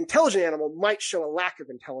an intelligent animal might show a lack of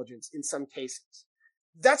intelligence in some cases.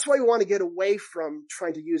 That's why we want to get away from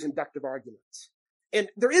trying to use inductive arguments. And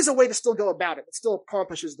there is a way to still go about it. It still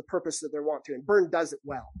accomplishes the purpose that they want to, and Byrne does it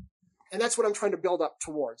well. And that's what I'm trying to build up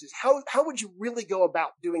towards, is how would you really go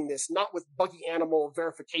about doing this, not with buggy animal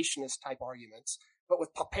verificationist type arguments, but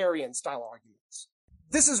with Popperian style arguments.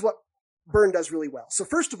 This is what Byrne does really well. So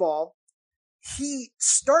first of all, he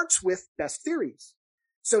starts with best theories.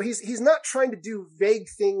 So he's not trying to do vague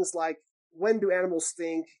things like, when do animals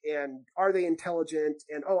think, and are they intelligent,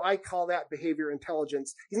 and I call that behavior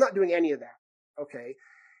intelligence. He's not doing any of that. Okay.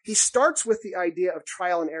 He starts with the idea of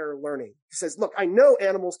trial and error learning. He says, look, I know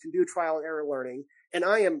animals can do trial and error learning, and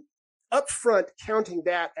I am upfront counting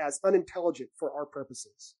that as unintelligent for our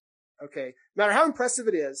purposes. Okay. No matter how impressive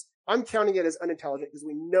it is, I'm counting it as unintelligent because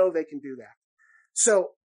we know they can do that.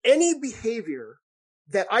 So any behavior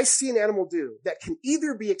that I see an animal do that can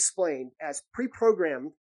either be explained as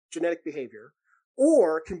pre-programmed genetic behavior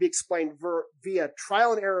or can be explained via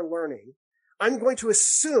trial and error learning, I'm going to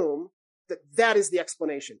assume that is the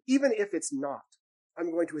explanation. Even if it's not,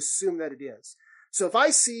 I'm going to assume that it is. So if I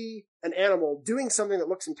see an animal doing something that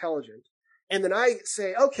looks intelligent, and then I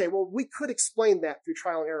say, okay, well, we could explain that through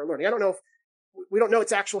trial and error learning. We don't know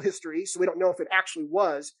its actual history, so we don't know if it actually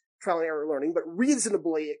was trial and error learning, but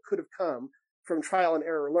reasonably it could have come from trial and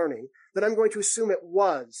error learning, then I'm going to assume it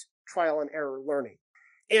was trial and error learning.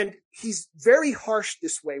 And he's very harsh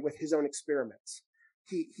this way with his own experiments.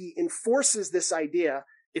 He enforces this idea,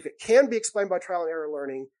 if it can be explained by trial and error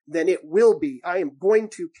learning, then it will be. I am going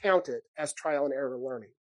to count it as trial and error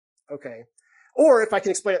learning. Okay. Or if I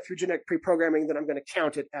can explain it through genetic pre-programming, then I'm going to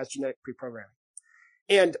count it as genetic pre-programming.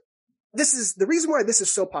 And this is the reason why this is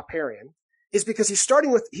so Popperian is because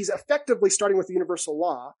he's effectively starting with the universal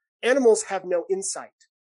law. Animals have no insight.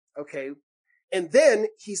 Okay. And then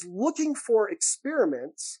he's looking for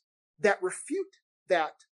experiments that refute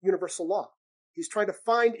that universal law. He's trying to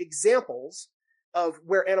find examples of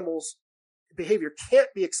where animals' behavior can't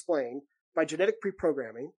be explained by genetic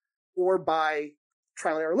pre-programming or by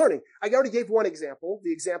trial and error learning. I already gave one example,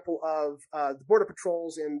 the example of the border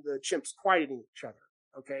patrols and the chimps quieting each other.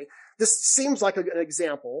 Okay. This seems like an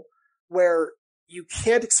example where you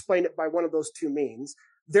can't explain it by one of those two means.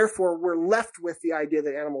 Therefore, we're left with the idea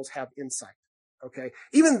that animals have insight. Okay.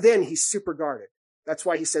 Even then, he's super guarded. That's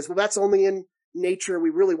why he says, well, that's only in nature. We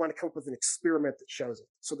really want to come up with an experiment that shows it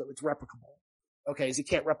so that it's replicable. Okay. As he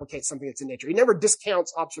can't replicate something that's in nature. He never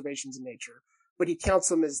discounts observations in nature, but he counts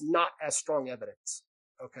them as not as strong evidence.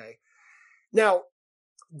 Okay. Now,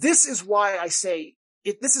 this is why I say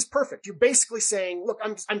this is perfect. You're basically saying, look,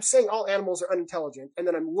 I'm saying all animals are unintelligent, and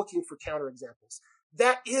then I'm looking for counterexamples.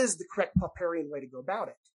 That is the correct Popperian way to go about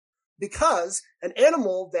it. Because an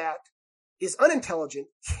animal that is unintelligent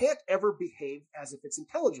can't ever behave as if it's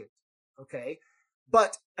intelligent. Okay.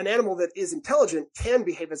 But an animal that is intelligent can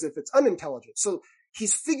behave as if it's unintelligent. So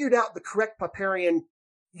he's figured out the correct Popperian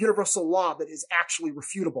universal law that is actually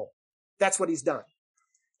refutable. That's what he's done.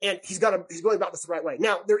 And he's going about this the right way.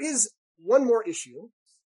 Now, there is one more issue,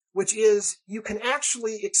 which is you can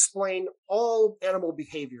actually explain all animal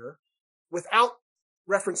behavior without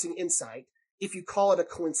referencing insight if you call it a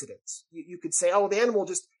coincidence. You could say, oh, the animal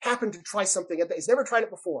just happened to try something. It's never tried it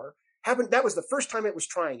before. That was the first time it was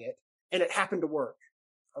trying it, and it happened to work.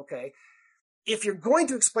 Okay. If you're going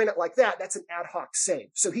to explain it like that, that's an ad hoc save.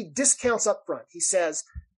 So he discounts up front. He says,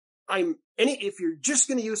 if you're just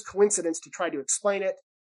going to use coincidence to try to explain it,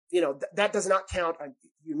 that does not count.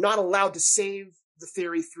 You're not allowed to save the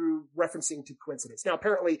theory through referencing to coincidence. Now,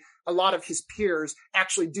 apparently, a lot of his peers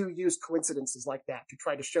actually do use coincidences like that to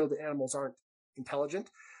try to show that animals aren't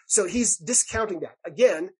intelligent. So he's discounting that.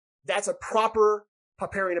 Again, that's a proper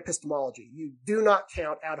Popperian epistemology. You do not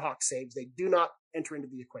count ad hoc saves. They do not enter into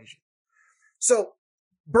the equation. So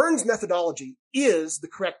Burns' methodology is the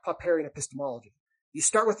correct Popperian epistemology. You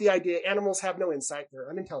start with the idea animals have no insight, they're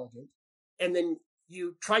unintelligent, and then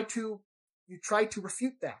you try to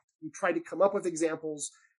refute that. You try to come up with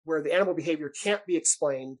examples where the animal behavior can't be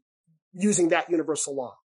explained using that universal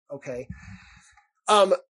law. Okay.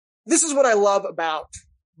 This is what I love about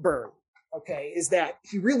Burns. Okay. Is that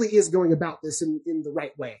he really is going about this in the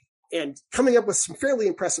right way and coming up with some fairly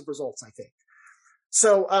impressive results, I think.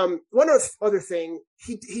 So, one other thing,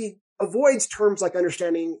 he avoids terms like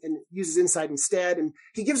understanding and uses insight instead. And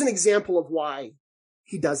he gives an example of why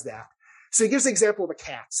he does that. So he gives the example of a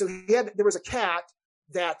cat. So there was a cat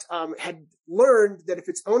that had learned that if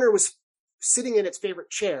its owner was sitting in its favorite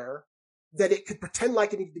chair, that it could pretend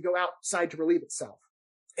like it needed to go outside to relieve itself.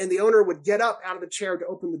 And the owner would get up out of the chair to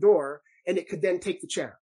open the door, and it could then take the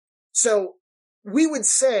chair. So we would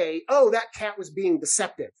say, oh, that cat was being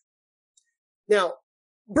deceptive. Now,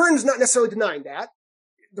 Burns not necessarily denying that.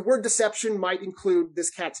 The word deception might include this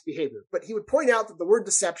cat's behavior, but he would point out that the word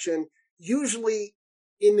deception usually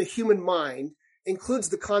in the human mind includes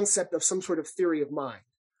the concept of some sort of theory of mind,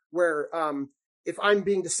 where if I'm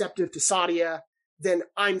being deceptive to Sadia, then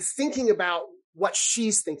I'm thinking about what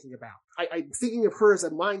she's thinking about. I'm thinking of her as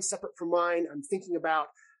a mind separate from mine. I'm thinking about,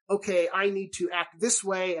 okay, I need to act this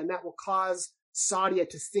way, and that will cause Sadia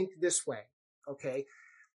to think this way. Okay.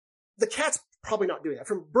 The cat's probably not doing that.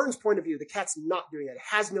 From Burns' point of view, the cat's not doing that. It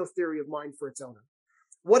has no theory of mind for its owner.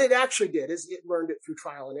 What it actually did is it learned it through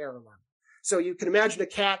trial and error learning. So you can imagine a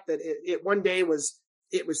cat that it one day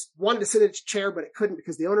wanted to sit in its chair, but it couldn't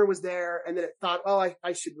because the owner was there. And then it thought, oh,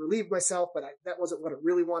 I should relieve myself, but that wasn't what it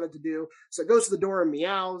really wanted to do. So it goes to the door and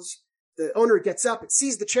meows. The owner gets up. It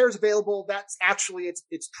sees the chair's available. That's actually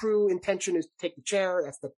its true intention is to take the chair.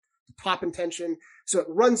 That's the top intention. So it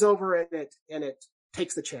runs over and it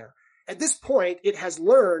takes the chair. At this point, it has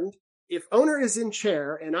learned if owner is in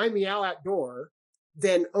chair and I meow at door,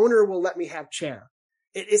 then owner will let me have chair.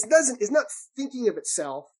 It's not thinking of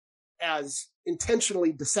itself as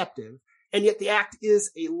intentionally deceptive, and yet the act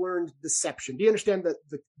is a learned deception. Do you understand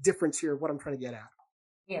the difference here of what I'm trying to get at?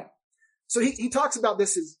 Yeah. So he talks about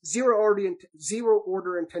this as zero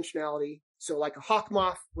order intentionality. So like a hawk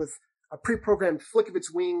moth with a pre-programmed flick of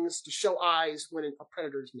its wings to show eyes when a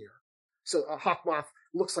predator is near. So a hawk moth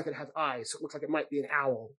looks like it has eyes. So it looks like it might be an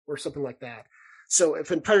owl or something like that. So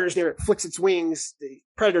if a predator is near, it flicks its wings, the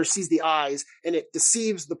predator sees the eyes, and it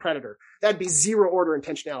deceives the predator. That'd be zero order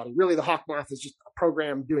intentionality. Really, the hawk moth is just a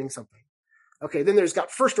program doing something. Okay, then there's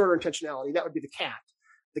got first order intentionality. That would be the cat.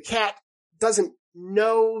 The cat doesn't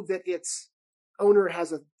know that its owner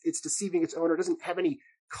it's deceiving its owner, doesn't have any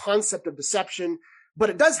concept of deception, but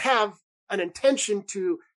it does have an intention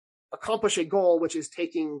to accomplish a goal, which is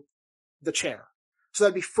taking the chair. So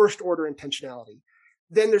that'd be first order intentionality.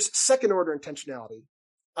 Then there's second order intentionality,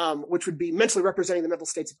 which would be mentally representing the mental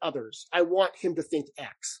states of others. I want him to think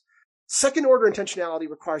X. Second order intentionality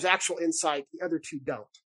requires actual insight. The other two don't.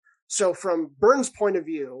 So from Burns' point of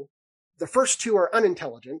view, the first two are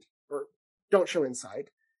unintelligent or don't show insight,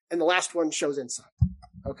 and the last one shows insight.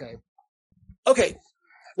 Okay.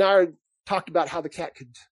 Now I talked about how the cat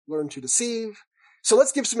could learn to deceive. So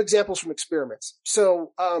let's give some examples from experiments.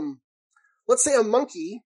 So let's say a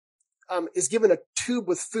monkey is given a tube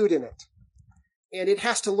with food in it. And it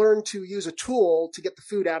has to learn to use a tool to get the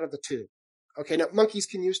food out of the tube. Okay, now monkeys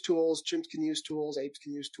can use tools, chimps can use tools, apes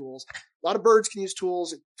can use tools. A lot of birds can use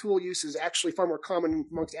tools. Tool use is actually far more common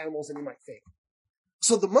amongst animals than you might think.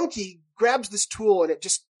 So the monkey grabs this tool and it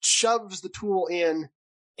just shoves the tool in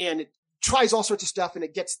and it tries all sorts of stuff and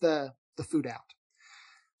it gets the food out.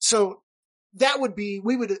 So we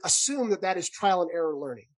would assume that is trial and error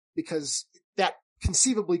learning, because that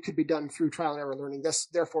conceivably could be done through trial and error learning.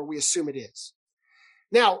 Therefore, we assume it is.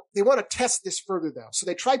 Now, they want to test this further, though. So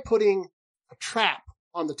they try putting a trap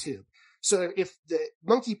on the tube. So if the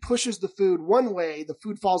monkey pushes the food one way, the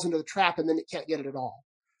food falls into the trap and then it can't get it at all.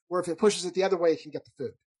 Or if it pushes it the other way, it can get the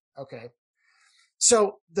food. Okay.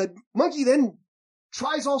 So the monkey then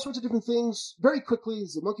tries all sorts of different things very quickly.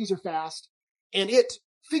 The monkeys are fast. And it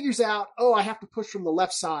figures out, I have to push from the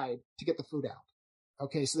left side to get the food out.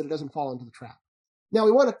 Okay, so that it doesn't fall into the trap. Now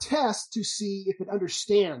we want to test to see if it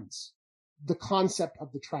understands the concept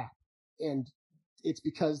of the trap. And it's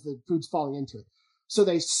because the food's falling into it. So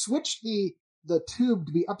they switch the tube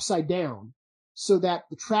to be upside down so that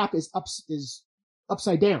the trap is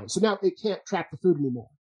upside down. So now it can't trap the food anymore.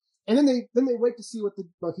 And then they wait to see what the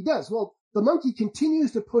monkey does. Well, the monkey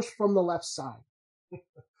continues to push from the left side.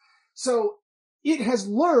 So it has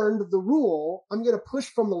learned the rule, I'm going to push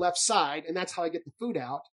from the left side, and that's how I get the food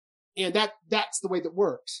out. And that's the way that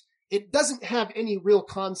works. It doesn't have any real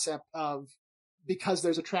concept of because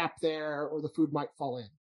there's a trap there or the food might fall in.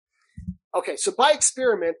 Okay, so by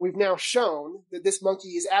experiment, we've now shown that this monkey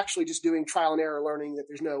is actually just doing trial and error learning, that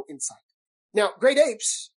there's no insight. Now, great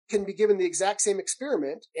apes can be given the exact same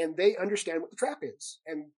experiment, and they understand what the trap is.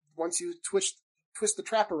 And once you twist the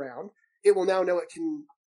trap around, it will now know it can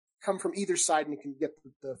come from either side and it can get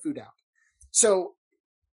the food out. So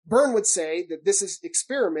Byrne would say that this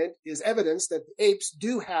experiment is evidence that the apes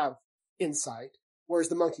do have insight, whereas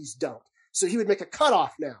the monkeys don't. So he would make a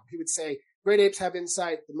cutoff now. He would say great apes have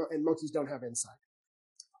insight and monkeys don't have insight.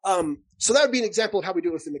 So that would be an example of how we do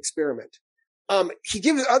it with an experiment. He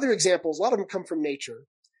gives other examples. A lot of them come from nature.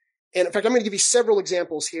 And in fact, I'm going to give you several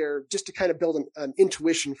examples here just to kind of build an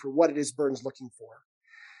intuition for what it is Byrne's looking for.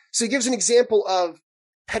 So he gives an example of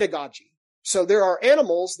pedagogy. So there are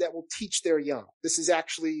animals that will teach their young. This is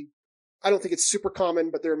actually, I don't think it's super common,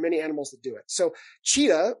 but there are many animals that do it. So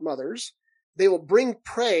cheetah mothers, they will bring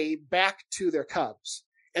prey back to their cubs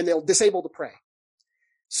and they'll disable the prey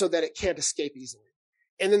so that it can't escape easily.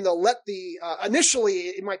 And then they'll let initially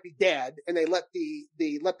it might be dead and they let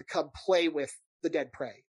the cub play with the dead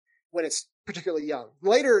prey when it's particularly young.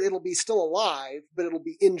 Later, it'll be still alive, but it'll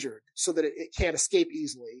be injured so that it can't escape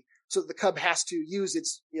easily. So the cub has to use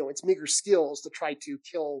its meager skills to try to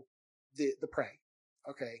kill the prey.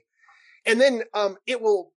 Okay. And then, it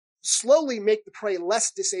will slowly make the prey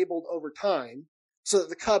less disabled over time so that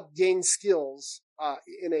the cub gains skills,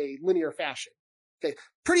 in a linear fashion. Okay.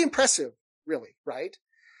 Pretty impressive, really, right?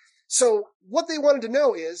 So what they wanted to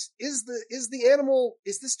know is the animal,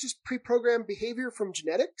 is this just pre-programmed behavior from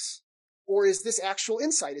genetics? Or is this actual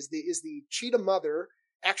insight? Is the cheetah mother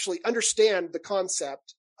actually understand the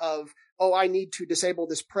concept of, I need to disable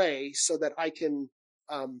this prey so that I can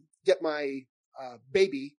get my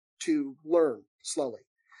baby to learn slowly.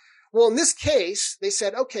 Well, in this case, they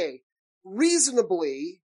said, okay,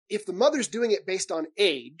 reasonably, if the mother's doing it based on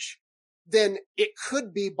age, then it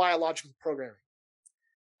could be biological programming.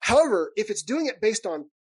 However, if it's doing it based on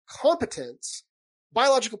competence,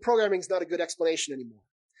 biological programming is not a good explanation anymore.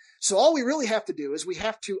 So all we really have to do is we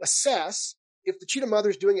have to assess if the cheetah mother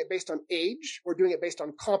is doing it based on age or doing it based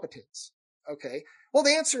on competence. Okay. Well,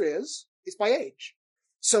 the answer is it's by age.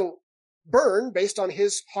 So Byrne, based on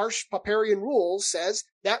his harsh Popperian rules, says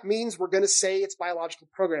that means we're going to say it's biological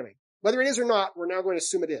programming. Whether it is or not, we're now going to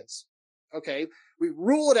assume it is. Okay. We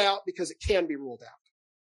rule it out because it can be ruled out.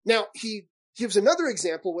 Now, he gives another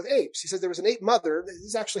example with apes. He says there was an ape mother,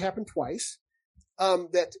 this actually happened twice,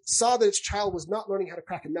 that saw that its child was not learning how to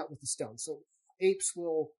crack a nut with a stone. So apes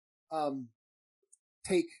will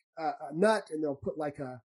take a nut and they'll put like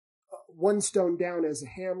one stone down as a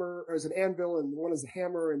hammer or as an anvil and one as a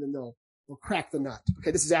hammer, and then they'll crack the nut.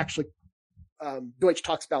 Okay, this is actually Deutsch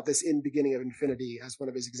talks about this in Beginning of Infinity as one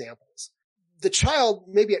of his examples. The child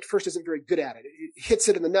maybe at first isn't very good at it. It hits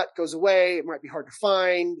it and the nut goes away. It might be hard to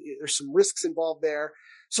find. There's some risks involved there.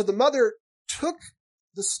 So the mother took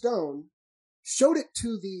the stone, showed it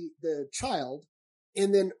to the child,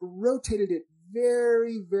 and then rotated it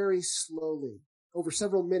very, very slowly over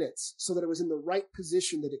several minutes so that it was in the right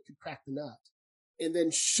position that it could crack the nut, and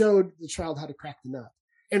then showed the child how to crack the nut.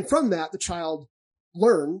 And from that, the child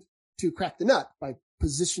learned to crack the nut by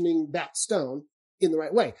positioning that stone in the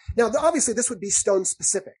right way. Now, obviously, this would be stone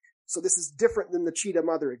specific. So this is different than the cheetah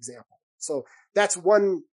mother example. So that's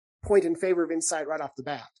one point in favor of insight right off the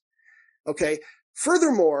bat. Okay.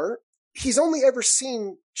 Furthermore, he's only ever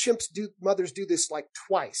seen mothers do this like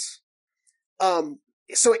twice.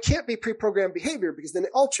 So it can't be pre-programmed behavior because then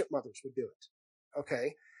all chimp mothers would do it.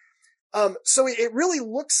 Okay. So it really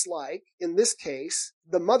looks like in this case,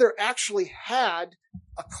 the mother actually had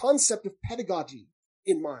a concept of pedagogy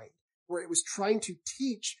in mind where it was trying to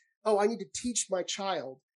teach, I need to teach my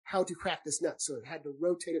child how to crack this nut. So it had to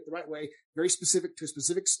rotate it the right way, very specific to a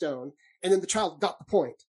specific stone. And then the child got the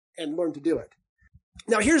point and learned to do it.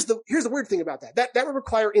 Now here's the weird thing about that. That would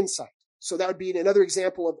require insight. So that would be another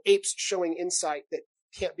example of apes showing insight that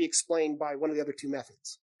can't be explained by one of the other two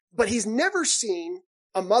methods. But he's never seen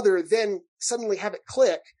a mother then suddenly have it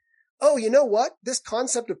click. Oh, you know what? This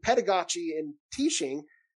concept of pedagogy and teaching,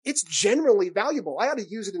 it's generally valuable. I ought to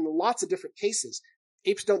use it in lots of different cases.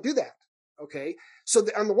 Apes don't do that. Okay. So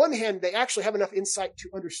on the one hand, they actually have enough insight to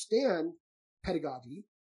understand pedagogy,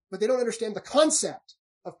 but they don't understand the concept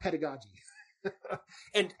of pedagogy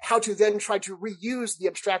and how to then try to reuse the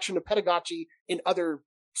abstraction of pedagogy in other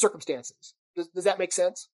circumstances. Does that make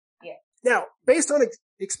sense? Yeah. Now, based on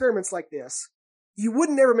experiments like this, you would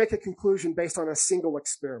never make a conclusion based on a single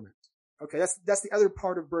experiment. Okay. That's the other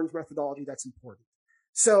part of Byrne's methodology that's important.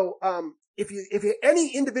 So, if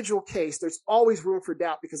any individual case, there's always room for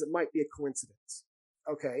doubt because it might be a coincidence.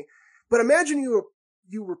 Okay. But imagine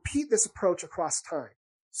you repeat this approach across time.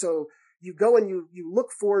 So you go and you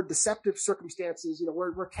look for deceptive circumstances,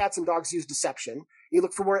 where cats and dogs use deception. You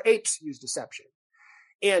look for where apes use deception.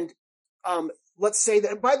 And, let's say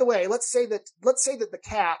that the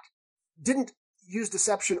cat didn't use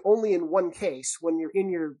deception only in one case when you're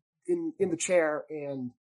in the chair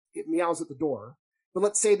and it meows at the door. But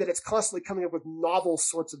let's say that it's constantly coming up with novel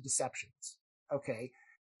sorts of deceptions. Okay.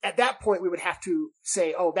 At that point, we would have to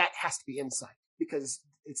say, that has to be insight because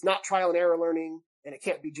it's not trial and error learning and it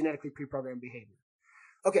can't be genetically pre-programmed behavior.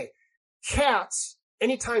 Okay. Cats,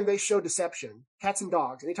 anytime they show deception, cats and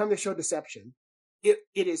dogs, anytime they show deception, it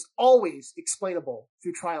is always explainable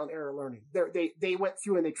through trial and error learning. They went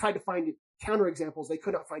through and they tried to find counterexamples. They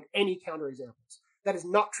could not find any counterexamples. That is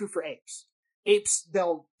not true for apes. Apes,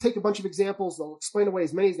 they'll take a bunch of examples, they'll explain away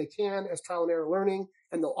as many as they can as trial and error learning,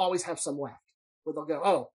 and they'll always have some left where they'll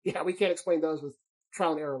go, we can't explain those with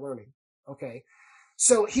trial and error learning. Okay.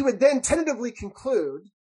 So he would then tentatively conclude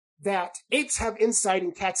that apes have insight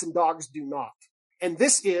and cats and dogs do not. And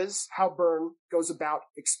this is how Byrne goes about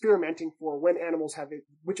experimenting for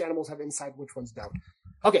which animals have insight, which ones don't.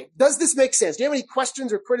 Okay. Does this make sense? Do you have any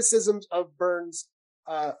questions or criticisms of Byrne's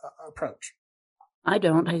approach? I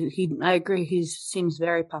don't. I agree. He seems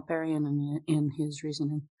very Popperian in his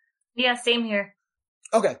reasoning. Yeah, same here.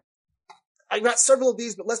 Okay. I got several of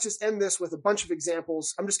these, but let's just end this with a bunch of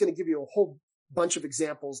examples. I'm just going to give you a whole bunch of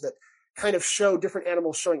examples that kind of show different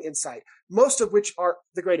animals showing insight, most of which are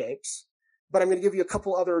the great apes. But I'm going to give you a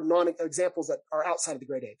couple other non-examples that are outside of the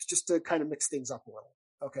great apes, just to kind of mix things up a little.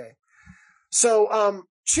 Okay. So,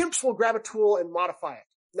 chimps will grab a tool and modify it.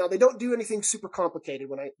 Now, they don't do anything super complicated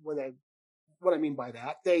what I mean by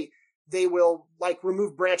that. They will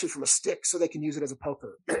remove branches from a stick so they can use it as a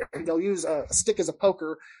poker. They'll use a stick as a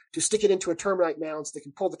poker to stick it into a termite mound so they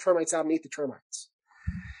can pull the termites out and eat the termites.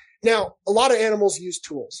 Now, a lot of animals use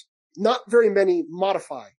tools. Not very many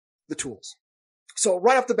modify the tools. So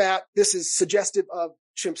right off the bat, this is suggestive of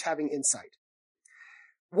chimps having insight.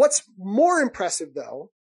 What's more impressive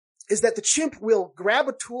though, is that the chimp will grab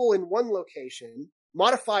a tool in one location,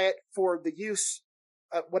 modify it for the use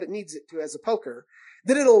what it needs it to as a poker,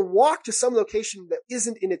 then it'll walk to some location that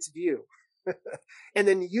isn't in its view and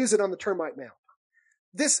then use it on the termite mound.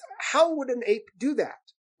 How would an ape do that?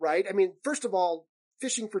 Right? I mean, first of all,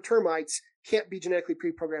 fishing for termites can't be genetically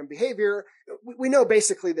pre-programmed behavior. We know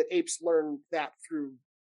basically that apes learn that through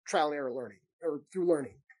trial and error learning or through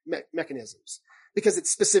learning mechanisms because it's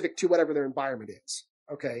specific to whatever their environment is.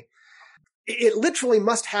 Okay. It literally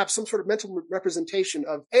must have some sort of mental representation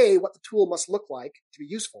of what the tool must look like to be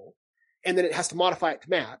useful. And then it has to modify it to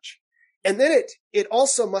match. And then it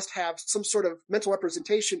also must have some sort of mental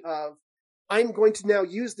representation of, I'm going to now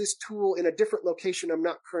use this tool in a different location I'm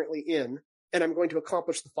not currently in, and I'm going to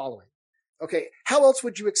accomplish the following. Okay. How else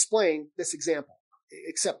would you explain this example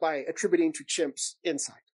except by attributing to chimps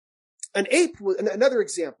insight? Another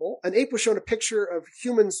example, an ape was shown a picture of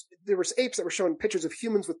humans. There were apes that were shown pictures of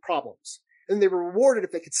humans with problems. And they were rewarded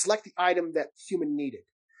if they could select the item that the human needed.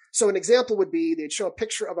 So an example would be they'd show a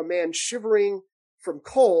picture of a man shivering from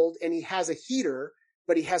cold and he has a heater,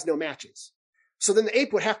 but he has no matches. So then the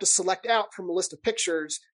ape would have to select out from a list of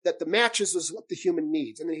pictures that the matches was what the human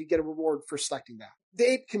needs, and then he'd get a reward for selecting that.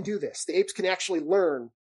 The ape can do this. The apes can actually learn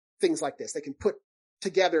things like this. They can put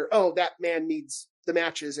together, oh, that man needs the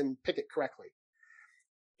matches and pick it correctly.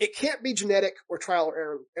 It can't be genetic or trial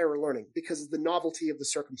or error learning because of the novelty of the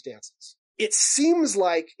circumstances. It seems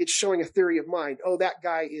like it's showing a theory of mind. Oh, that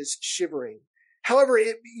guy is shivering. However,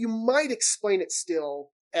 you might explain it still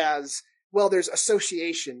as, well, there's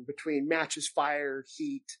association between matches, fire,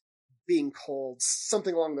 heat, being cold,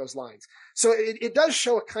 something along those lines. So it does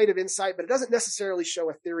show a kind of insight, but it doesn't necessarily show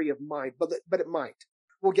a theory of mind, but it might.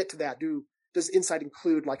 We'll get to that. Does insight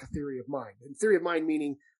include like a theory of mind? And theory of mind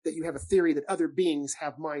meaning that you have a theory that other beings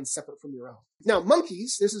have minds separate from your own. Now,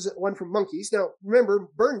 monkeys, this is one from monkeys. Now, remember,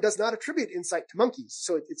 Byrne does not attribute insight to monkeys.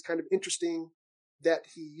 So it's kind of interesting that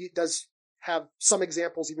he does have some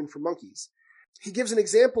examples even for monkeys. He gives an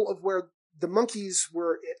example of where the monkeys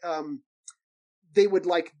were, they would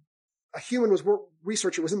like, a human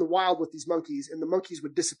researcher was in the wild with these monkeys, and the monkeys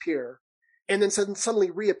would disappear and then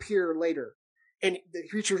suddenly reappear later. And the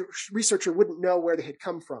researcher wouldn't know where they had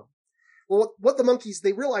come from. Well,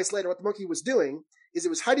 they realized later what the monkey was doing is it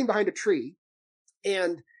was hiding behind a tree,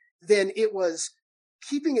 and then it was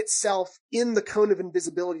keeping itself in the cone of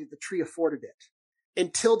invisibility that the tree afforded it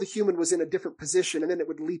until the human was in a different position, and then it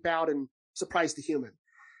would leap out and surprise the human.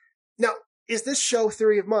 Now, is this show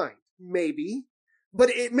theory of mind? Maybe, but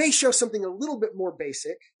it may show something a little bit more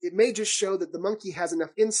basic. It may just show that the monkey has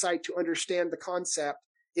enough insight to understand the concept.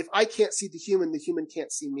 If I can't see the human can't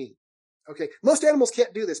see me. Okay. Most animals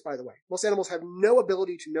can't do this, by the way. Most animals have no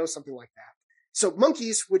ability to know something like that. So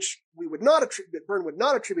monkeys, which Byrne would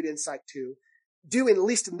not attribute insight to, do, at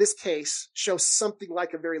least in this case, show something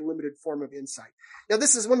like a very limited form of insight. Now,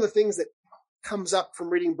 this is one of the things that comes up from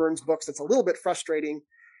reading Byrne's books that's a little bit frustrating,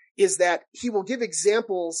 is that he will give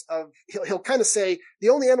examples of, he'll kind of say, the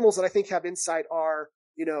only animals that I think have insight are,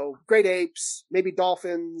 great apes, maybe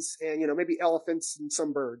dolphins, and, maybe elephants and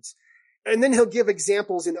some birds. And then he'll give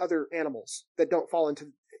examples in other animals that don't fall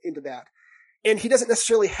into that. And he doesn't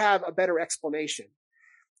necessarily have a better explanation.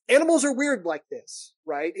 Animals are weird like this,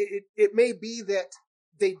 right? It may be that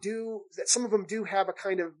that some of them do have a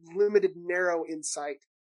kind of limited, narrow insight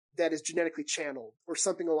that is genetically channeled or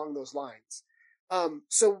something along those lines.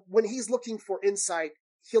 So when he's looking for insight,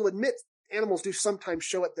 he'll admit animals do sometimes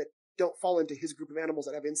show it that don't fall into his group of animals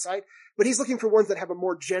that have insight, but he's looking for ones that have a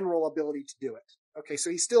more general ability to do it. Okay, so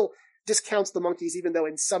he still discounts the monkeys, even though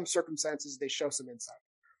in some circumstances they show some insight.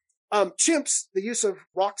 Chimps, the use of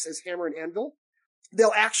rocks as hammer and anvil,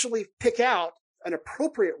 they'll actually pick out an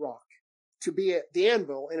appropriate rock to be the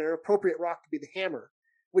anvil and an appropriate rock to be the hammer,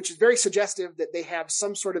 which is very suggestive that they have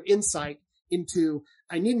some sort of insight into,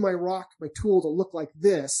 I need my tool to look like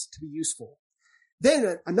this to be useful.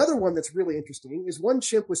 Then another one that's really interesting is one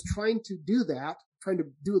chimp was trying to do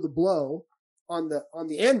the blow on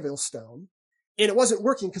the anvil stone, and it wasn't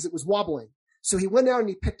working because it was wobbling. So he went out and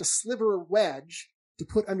he picked a sliver of wedge to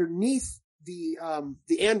put underneath the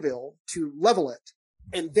anvil to level it,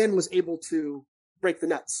 and then was able to break the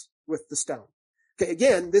nuts with the stone. Okay,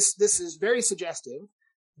 again, this is very suggestive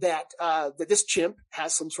that this chimp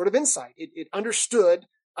has some sort of insight. It understood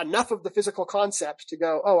enough of the physical concepts to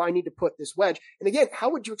go, oh, I need to put this wedge. And again, how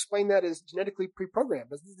would you explain that as genetically pre-programmed?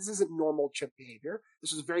 This isn't normal chimp behavior.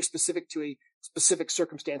 This is very specific to a specific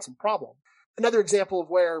circumstance and problem. Another example of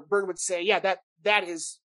where Byrne would say, yeah, that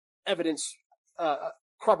is evidence,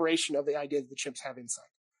 corroboration of the idea that the chimps have insight.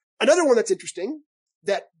 Another one that's interesting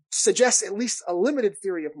that suggests at least a limited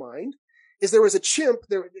theory of mind is there was a chimp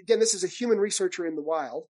there. Again, this is a human researcher in the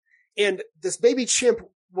wild, and this baby chimp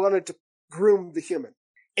wanted to groom the human,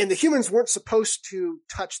 and the humans weren't supposed to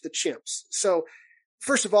touch the chimps. So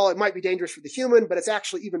first of all, it might be dangerous for the human, but it's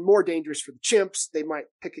actually even more dangerous for the chimps. They might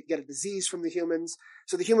get a disease from the humans.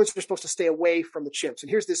 So the humans are supposed to stay away from the chimps. And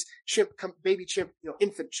here's this baby chimp,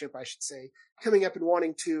 infant chimp, I should say, coming up and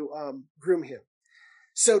wanting to groom him.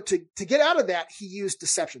 So to get out of that, he used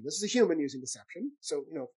deception. This is a human using deception. So,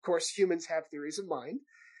 of course, humans have theories of mind.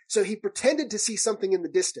 So he pretended to see something in the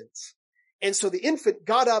distance. And so the infant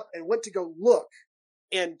got up and went to go look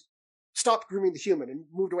and stopped grooming the human and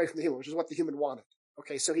moved away from the human, which is what the human wanted.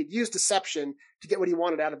 Okay, so he'd used deception to get what he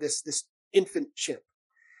wanted out of this infant chimp.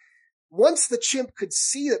 Once the chimp could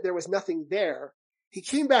see that there was nothing there, he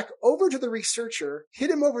came back over to the researcher, hit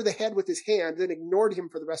him over the head with his hand, then ignored him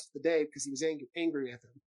for the rest of the day because he was angry at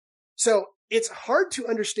him. So it's hard to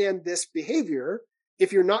understand this behavior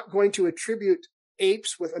if you're not going to attribute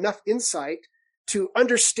apes with enough insight to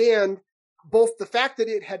understand both the fact that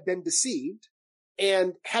it had been deceived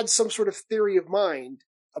and had some sort of theory of mind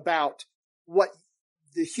about what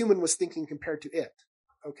the human was thinking compared to it.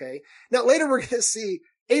 Okay. Now later we're going to see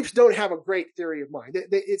apes don't have a great theory of mind.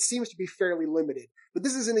 It seems to be fairly limited, but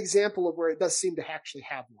this is an example of where it does seem to actually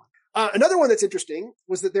have one. Another one that's interesting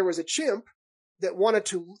was that there was a chimp that wanted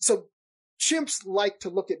to, so chimps like to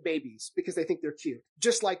look at babies because they think they're cute,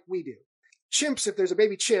 just like we do. Chimps, if there's a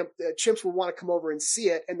baby chimp, the chimps will want to come over and see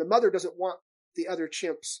it, and the mother doesn't want the other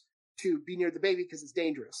chimps to be near the baby because it's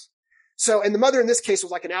dangerous. So, and the mother in this case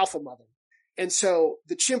was like an alpha mother. And so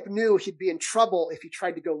the chimp knew he'd be in trouble if he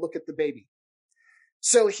tried to go look at the baby.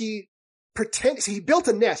 So he built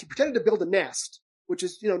a nest. He pretended to build a nest, which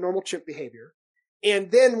is, normal chimp behavior.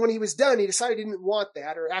 And then when he was done, he decided he didn't want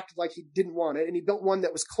that, or acted like he didn't want it. And he built one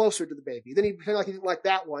that was closer to the baby. Then he pretended like he didn't like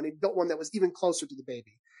that one. He built one that was even closer to the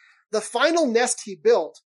baby. The final nest he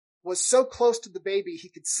built was so close to the baby, he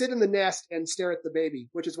could sit in the nest and stare at the baby,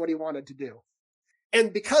 which is what he wanted to do.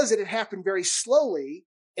 And because it had happened very slowly,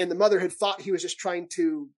 and the mother had thought he was just trying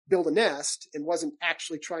to build a nest and wasn't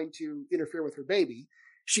actually trying to interfere with her baby,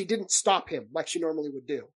 she didn't stop him like she normally would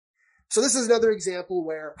do. So this is another example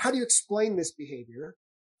where, how do you explain this behavior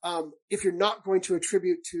if you're not going to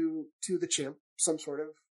attribute to the chimp some sort of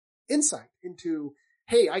insight into,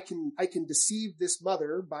 hey, I can deceive this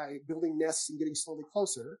mother by building nests and getting slowly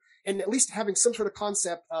closer, and at least having some sort of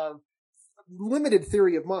concept of limited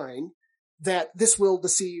theory of mind that this will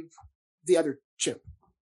deceive the other chimp.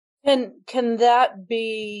 And can it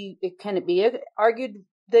be argued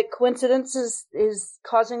that coincidence is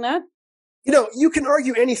causing that? You can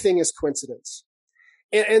argue anything is coincidence.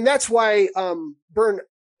 And that's why Byrne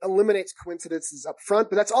eliminates coincidences up front,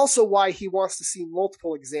 but that's also why he wants to see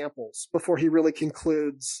multiple examples before he really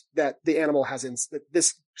concludes that that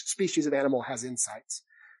this species of animal has insights.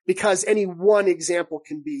 Because any one example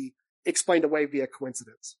can be explained away via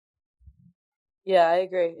coincidence. Yeah, I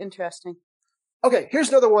agree. Interesting. Okay, here's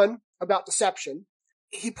another one about deception.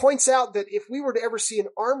 He points out that if we were to ever see an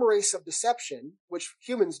arm race of deception, which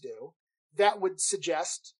humans do, that would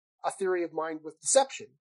suggest a theory of mind with deception.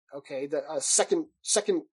 Okay, the second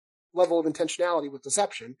level of intentionality with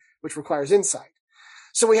deception, which requires insight.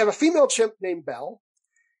 So we have a female chimp named Belle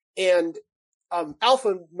and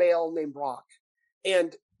alpha male named Rock,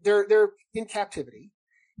 and they're in captivity.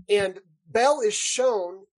 And Belle is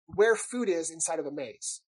shown where food is inside of a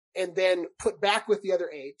maze, and then put back with the other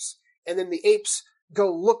apes, and then the apes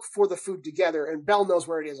go look for the food together, and Belle knows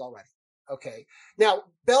where it is already. Okay. Now,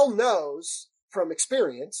 Belle knows from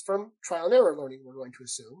experience, from trial and error learning, we're going to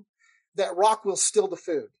assume, that Rock will steal the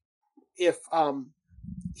food if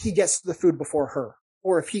he gets the food before her,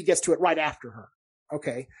 or if he gets to it right after her.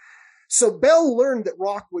 Okay. So Belle learned that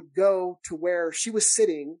Rock would go to where she was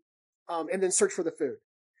sitting and then search for the food.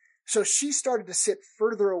 So she started to sit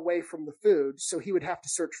further away from the food, so he would have to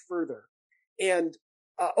search further. And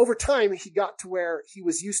over time, he got to where he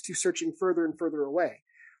was used to searching further and further away.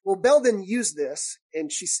 Well, Belle then used this,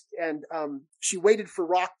 and she waited for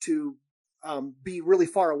Rock to be really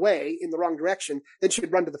far away in the wrong direction. Then she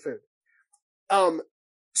would run to the food.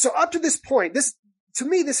 So up to this point, to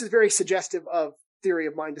me, this is very suggestive of theory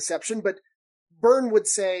of mind deception, but Byrne would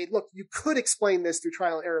say, look, you could explain this through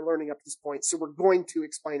trial and error learning up to this point, so we're going to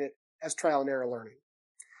explain it as trial and error learning.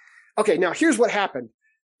 Okay, now here's what happened.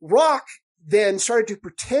 Rock then started to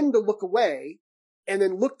pretend to look away and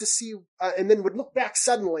then look to see, and then would look back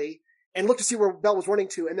suddenly and look to see where Belle was running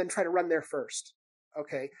to and then try to run there first.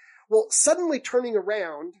 Okay. Well, suddenly turning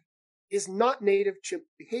around is not native chimp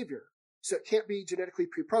behavior, so it can't be genetically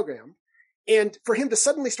pre-programmed. And for him to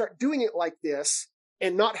suddenly start doing it like this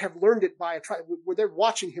and not have learned it by a trial, where they're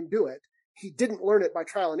watching him do it, he didn't learn it by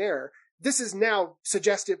trial and error. This is now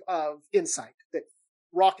suggestive of insight, that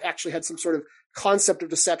Rock actually had some sort of concept of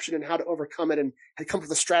deception and how to overcome it, and had come up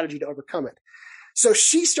with a strategy to overcome it. So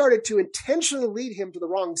she started to intentionally lead him to the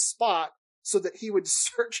wrong spot so that he would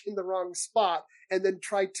search in the wrong spot and then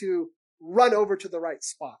try to run over to the right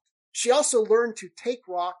spot. She also learned to take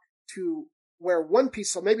Rock to where one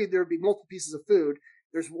piece, so maybe there would be multiple pieces of food.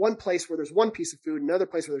 There's one place where there's one piece of food, another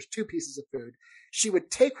place where there's two pieces of food. She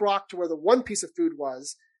would take Rock to where the one piece of food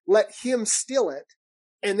was, let him steal it,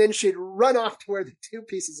 and then she'd run off to where the two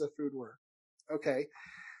pieces of food were. Okay.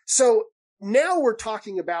 So now we're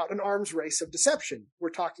talking about an arms race of deception. We're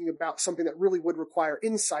talking about something that really would require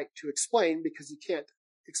insight to explain, because you can't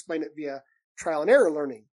explain it via trial and error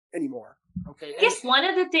learning anymore. Okay. I guess one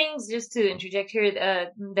of the things, just to interject here,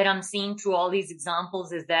 that I'm seeing through all these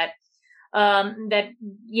examples is that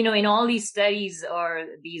in all these studies or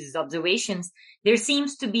these observations, there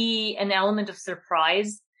seems to be an element of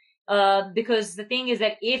surprise, because the thing is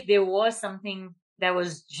that if there was something that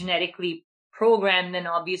was genetically programmed, then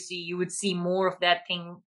obviously you would see more of that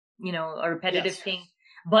thing, a repetitive thing.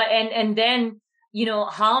 and then,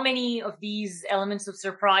 how many of these elements of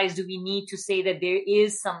surprise do we need to say that there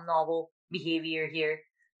is some novel behavior here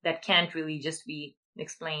that can't really just be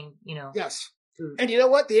explained, Yes. And you know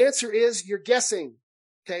what? The answer is you're guessing.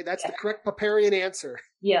 Okay. That's the correct Popperian answer.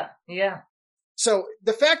 Yeah. Yeah. So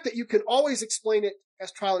the fact that you can always explain it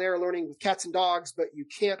as trial and error learning with cats and dogs, but you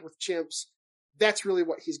can't with chimps, that's really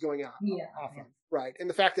what he's going off of. Right. And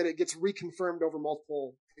the fact that it gets reconfirmed over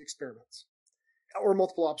multiple experiments or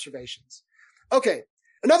multiple observations. Okay.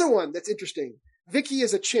 Another one that's interesting. Vicky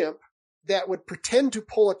is a chimp that would pretend to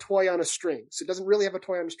pull a toy on a string. So it doesn't really have a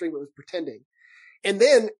toy on a string, but it was pretending. And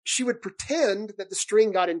then she would pretend that the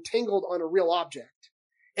string got entangled on a real object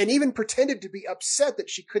and even pretended to be upset that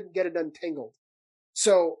she couldn't get it untangled.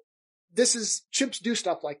 So chimps do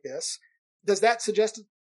stuff like this. Does that suggest,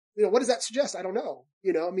 what does that suggest? I don't know.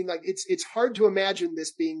 It's hard to imagine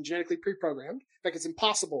this being genetically pre-programmed. In fact, it's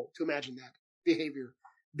impossible to imagine that behavior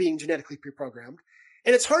being genetically pre-programmed.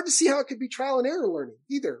 And it's hard to see how it could be trial and error learning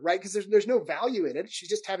either, right? Because there's no value in it. She's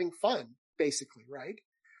just having fun, basically, right?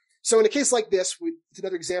 So in a case like this, it's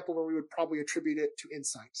another example where we would probably attribute it to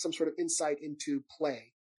insight, some sort of insight into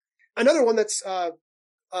play. Another one that's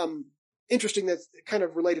interesting that's kind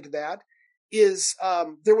of related to that is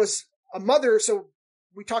there was a mother. So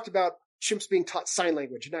we talked about chimps being taught sign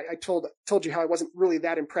language, and I told you how I wasn't really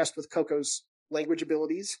that impressed with Coco's language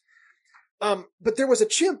abilities. But there was a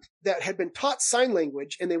chimp that had been taught sign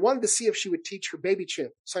language, and they wanted to see if she would teach her baby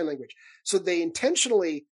chimp sign language. So they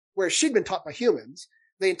intentionally, where she'd been taught by humans,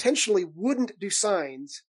 they intentionally wouldn't do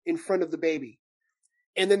signs in front of the baby.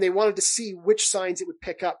 And then they wanted to see which signs it would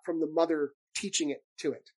pick up from the mother teaching it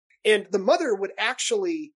to it. And the mother would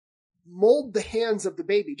actually mold the hands of the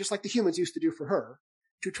baby, just like the humans used to do for her,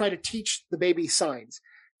 to try to teach the baby signs.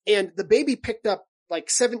 And the baby picked up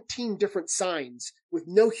like 17 different signs with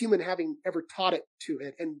no human having ever taught it to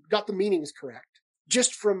it and got the meanings correct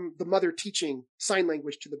just from the mother teaching sign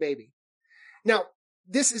language to the baby. Now,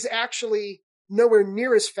 this is actually nowhere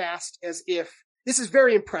near as fast as this is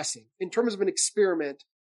very impressive. In terms of an experiment,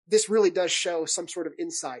 this really does show some sort of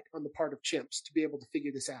insight on the part of chimps to be able to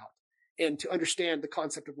figure this out and to understand the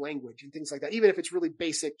concept of language and things like that, even if it's really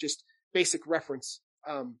basic, just basic reference,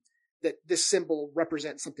 that this symbol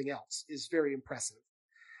represents something else is very impressive.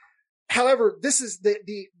 However, this is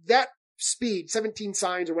that speed, 17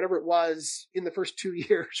 signs or whatever it was in the first 2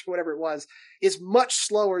 years or whatever it was, is much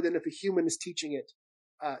slower than if a human is teaching it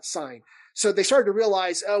sign. So they started to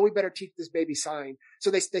realize, we better teach this baby sign.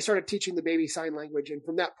 So they started teaching the baby sign language. And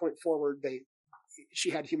from that point forward, she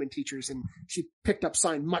had human teachers and she picked up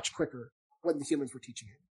sign much quicker when the humans were teaching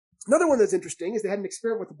it. Another one that's interesting is they had an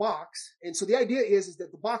experiment with the box. And so the idea is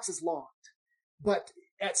that the box is locked, but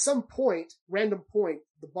at some point, random point,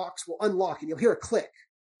 the box will unlock and you'll hear a click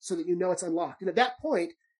so that you know it's unlocked. And at that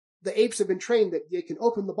point, the apes have been trained that they can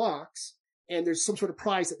open the box and there's some sort of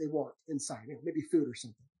prize that they want inside, maybe food or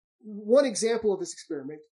something. One example of this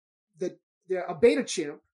experiment, a beta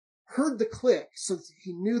chimp heard the click, so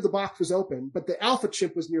he knew the box was open, but the alpha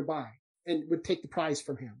chimp was nearby and would take the prize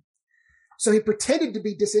from him. So he pretended to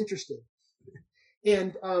be disinterested.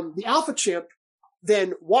 And the alpha chimp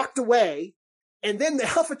then walked away, and then the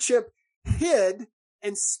alpha chimp hid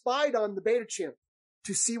and spied on the beta chimp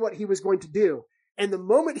to see what he was going to do. And the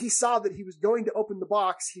moment he saw that he was going to open the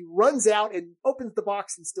box, he runs out and opens the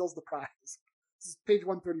box and steals the prize. This is page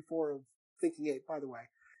 134 of Thinking Ape, by the way.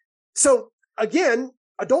 So again,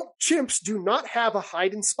 adult chimps do not have a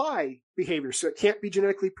hide and spy behavior, so it can't be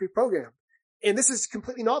genetically pre-programmed. And this is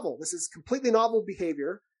completely novel. This is completely novel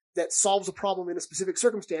behavior that solves a problem in a specific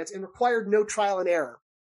circumstance and required no trial and error.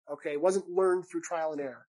 Okay. It wasn't learned through trial and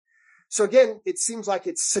error. So again, it seems like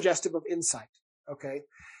it's suggestive of insight. Okay.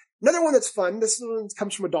 Another one that's fun. This one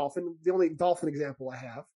comes from a dolphin. The only dolphin example I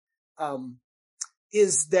have,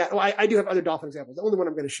 is that, I do have other dolphin examples. The only one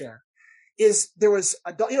I'm going to share is there was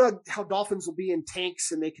how dolphins will be in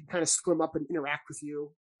tanks and they can kind of swim up and interact with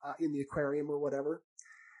you, in the aquarium or whatever.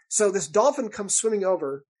 So this dolphin comes swimming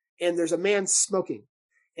over and there's a man smoking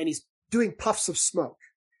and he's doing puffs of smoke.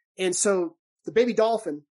 And so the baby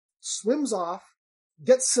dolphin swims off,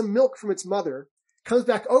 gets some milk from its mother, comes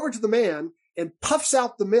back over to the man and puffs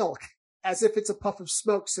out the milk as if it's a puff of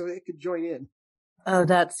smoke so it could join in. Oh,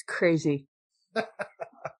 that's crazy.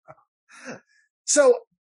 So,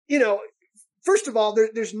 first of all,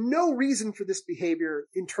 there's no reason for this behavior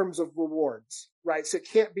in terms of rewards, right? So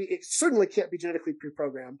it certainly can't be genetically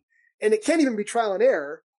pre-programmed, and it can't even be trial and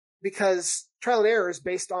error because trial and error is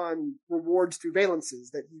based on rewards through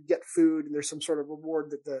valences that you get food and there's some sort of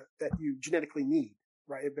reward that you genetically need,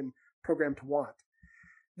 right? Have been programmed to want.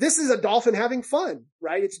 this is a dolphin having fun,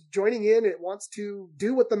 right? It's joining in. It wants to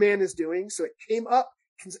do what the man is doing. So it came up,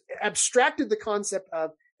 abstracted the concept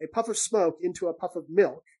of a puff of smoke into a puff of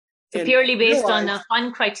milk. So purely based on the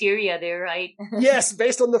fun criteria there, right? Yes,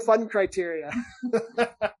 based on the fun criteria.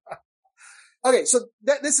 Okay, so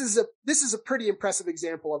this is a pretty impressive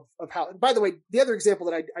example of how, and by the way, the other example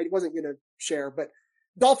that I wasn't going to share, but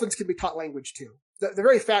dolphins can be taught language too. The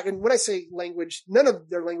very fact, and when I say language, none of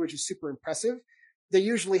their language is super impressive. They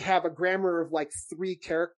usually have a grammar of like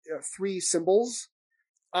three symbols,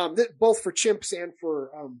 both for chimps and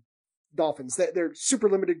for dolphins. They're super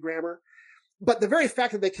limited grammar. But the very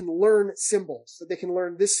fact that they can learn symbols, that they can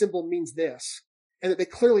learn this symbol means this, and that they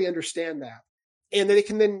clearly understand that, and that they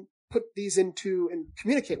can then put these into and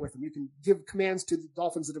communicate with them. You can give commands to the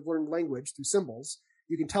dolphins that have learned language through symbols.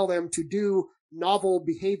 You can tell them to do novel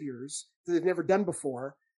behaviors that they've never done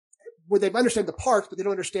before, where they understand the parts, but they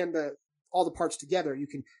don't understand all the parts together. You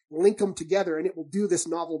can link them together and it will do this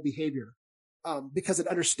novel behavior, because it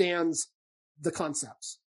understands the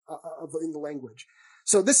concepts in the language.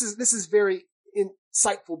 So this is very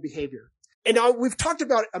insightful behavior. And now we've talked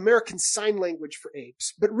about American Sign Language for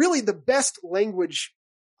apes, but really the best language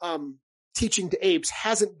teaching to apes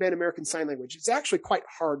hasn't been American Sign Language. It's actually quite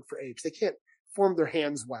hard for apes. They can't form their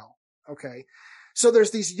hands well. Okay. So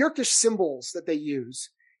there's these Yerkes symbols that they use.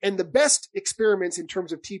 And the best experiments in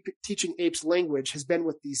terms of teaching apes language has been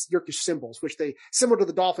with these Yerkes symbols, which similar to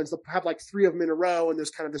the dolphins, they'll have like 3 of them in a row. And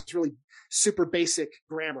there's kind of this really super basic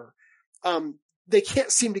grammar. They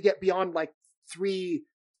can't seem to get beyond like three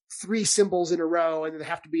symbols in a row, and they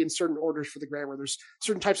have to be in certain orders for the grammar. There's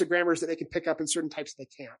certain types of grammars that they can pick up and certain types they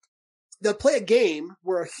can't. They'll play a game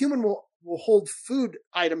where a human will hold food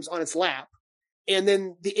items on its lap, and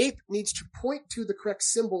then the ape needs to point to the correct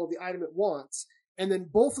symbol of the item it wants, and then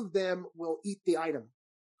both of them will eat the item.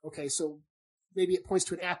 Okay, so maybe it points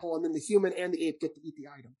to an apple, and then the human and the ape get to eat the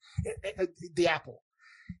item, the apple.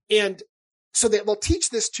 And so they'll teach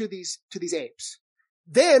this to these apes.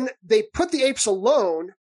 Then they put the apes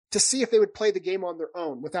alone to see if they would play the game on their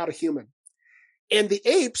own without a human. And the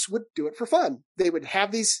apes would do it for fun. They would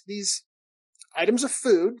have these items of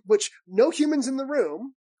food, which no humans in the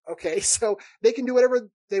room. Okay. So they can do whatever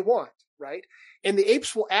they want. Right. And the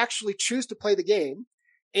apes will actually choose to play the game.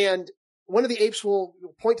 And one of the apes will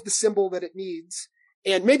point to the symbol that it needs,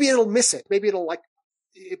 and maybe it'll miss it. Maybe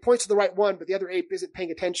it points to the right one, but the other ape isn't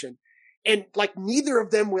paying attention. And like neither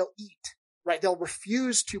of them will eat. Right. They'll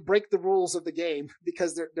refuse to break the rules of the game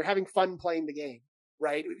because they're having fun playing the game.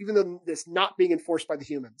 Right. Even though it's not being enforced by the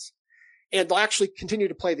humans, and they'll actually continue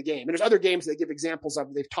to play the game. And there's other games they give examples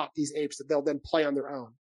of. They've taught these apes that they'll then play on their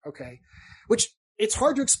own. Okay. Which it's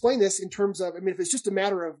hard to explain this in terms of, if it's just a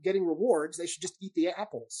matter of getting rewards, they should just eat the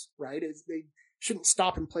apples. Right. They shouldn't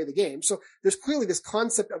stop and play the game. So there's clearly this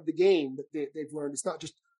concept of the game that they've learned. It's not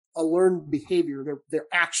just a learned behavior. They're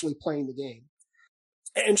actually playing the game.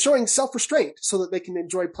 And showing self-restraint so that they can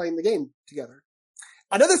enjoy playing the game together.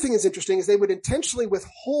 Another thing that's interesting is they would intentionally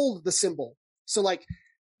withhold the symbol. So like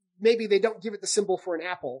maybe they don't give it the symbol for an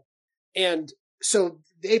apple. And so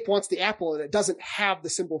the ape wants the apple and it doesn't have the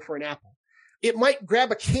symbol for an apple. It might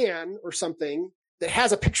grab a can or something that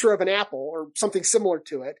has a picture of an apple or something similar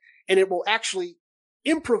to it, and it will actually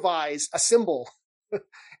improvise a symbol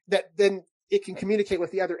that then it can communicate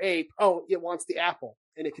with the other ape. Oh, it wants the apple,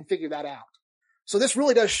 and it can figure that out. So this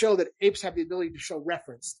really does show that apes have the ability to show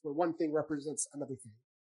reference, where one thing represents another thing.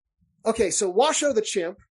 Okay, so Washoe the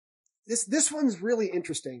chimp. This one's really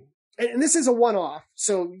interesting, and this is a one-off.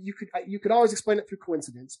 So you could always explain it through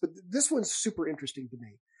coincidence, but this one's super interesting to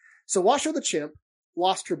me. So Washoe the chimp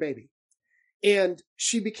lost her baby, and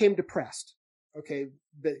she became depressed. Okay,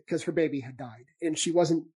 because her baby had died, and she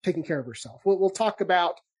wasn't taking care of herself. We'll talk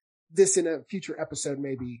about this in a future episode,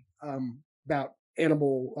 maybe about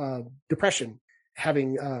animal depression.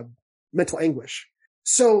 Having mental anguish.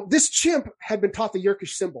 So this chimp had been taught the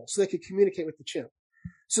Yerkes symbol so they could communicate with the chimp.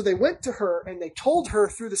 So they went to her and they told her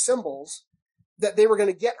through the symbols that they were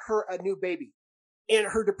going to get her a new baby. And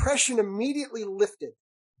her depression immediately lifted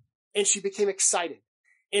and she became excited.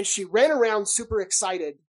 And she ran around super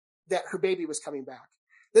excited that her baby was coming back.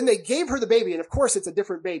 Then they gave her the baby, and of course it's a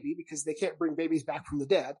different baby because they can't bring babies back from the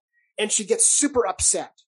dead. And she gets super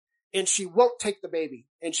upset. And she won't take the baby,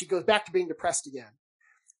 and she goes back to being depressed again.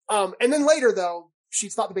 And then later, though, she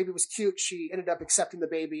thought the baby was cute. She ended up accepting the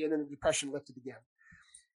baby, and then the depression lifted again.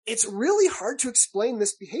 It's really hard to explain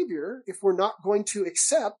this behavior if we're not going to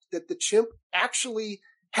accept that the chimp actually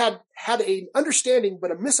had an understanding,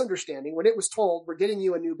 but a misunderstanding. When it was told, we're getting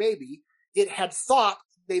you a new baby, it had thought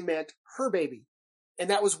they meant her baby. And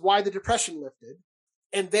that was why the depression lifted.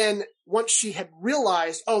 And then once she had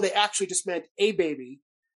realized, oh, they actually just meant a baby,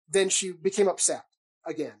 then she became upset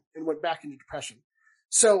again and went back into depression.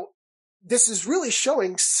 So this is really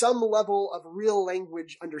showing some level of real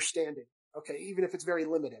language understanding, okay, even if it's very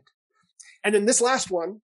limited. And then this last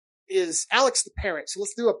one is Alex the parrot. So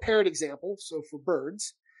let's do a parrot example. So for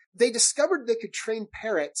birds, they discovered they could train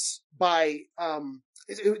parrots by,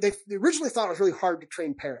 they originally thought it was really hard to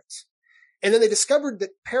train parrots. And then they discovered that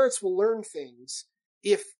parrots will learn things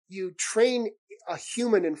if you train a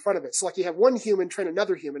human in front of it. So like you have one human train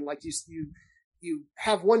another human, like you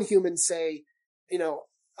have one human say,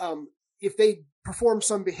 if they perform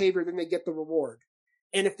some behavior, then they get the reward.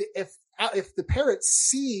 And if the parrot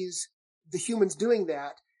sees the humans doing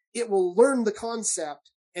that, it will learn the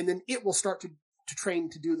concept, and then it will start to train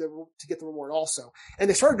to get the reward also. And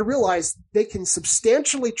they started to realize they can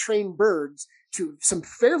substantially train birds to some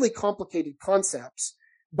fairly complicated concepts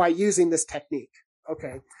by using this technique.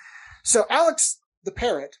 Okay. So Alex the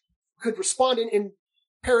parrot could respond in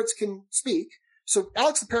parrots can speak. So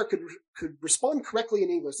Alex the parrot could respond correctly in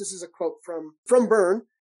English. This is a quote from Byrne,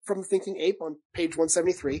 from The Thinking Ape on page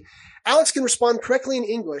 173. Alex can respond correctly in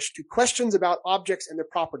English to questions about objects and their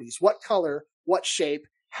properties. What color? What shape?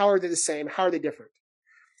 How are they the same? How are they different?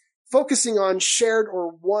 Focusing on shared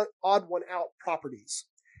or odd one out properties.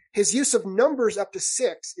 His use of numbers up to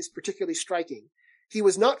 6 is particularly striking. He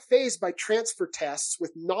was not fazed by transfer tests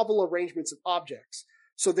with novel arrangements of objects.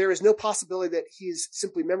 So there is no possibility that he's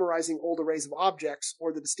simply memorizing old arrays of objects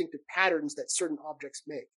or the distinctive patterns that certain objects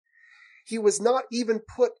make. He was not even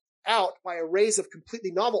put out by arrays of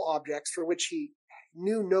completely novel objects for which he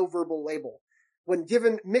knew no verbal label. When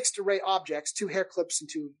given mixed array objects, 2 hair clips and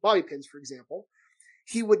 2 bobby pins, for example,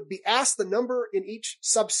 he would be asked the number in each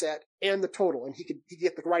subset and the total, and he'd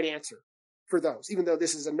get the right answer for those, even though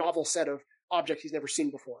this is a novel set of objects he's never seen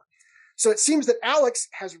before. So it seems that Alex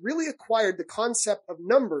has really acquired the concept of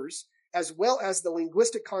numbers as well as the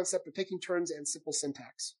linguistic concept of taking turns and simple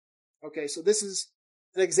syntax. Okay, so this is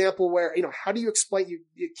an example where, how do you explain?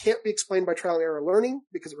 You can't be explained by trial and error learning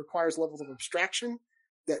because it requires levels of abstraction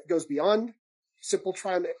that goes beyond simple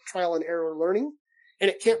trial and error learning. And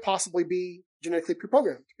it can't possibly be genetically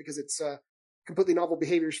pre-programmed because it's completely novel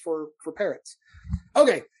behaviors for parrots.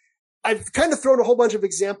 Okay, I've kind of thrown a whole bunch of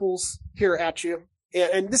examples here at you.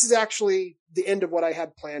 And this is actually the end of what I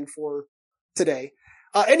had planned for today.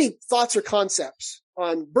 Any thoughts or concepts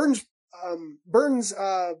on Byrne's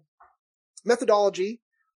methodology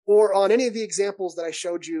or on any of the examples that I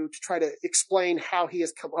showed you to try to explain how he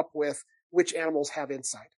has come up with which animals have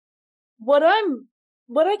insight? What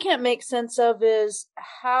I can't make sense of is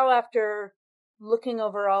how, after looking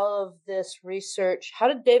over all of this research, how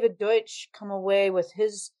did David Deutsch come away with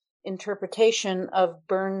his interpretation of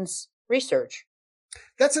Byrne's research?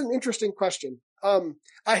 That's an interesting question. I'm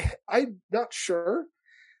not sure.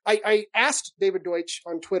 I asked David Deutsch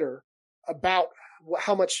on Twitter about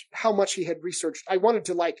how much he had researched. I wanted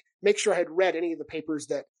to make sure I had read any of the papers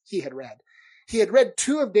that he had read. He had read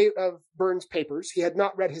 2 of Byrne's papers. He had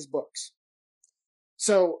not read his books.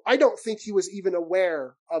 So I don't think he was even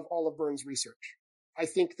aware of all of Byrne's research. I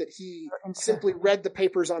think that he simply read the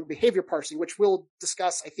papers on behavior parsing, which we'll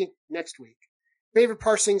discuss, I think, next week. Behavior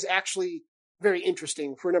parsing is actually very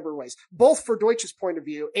interesting for a number of ways, both for Deutsch's point of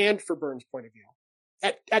view and for Byrne's point of view,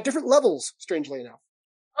 at different levels, strangely enough.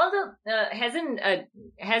 Although hasn't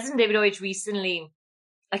David Deutsch recently,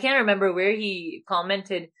 I can't remember where he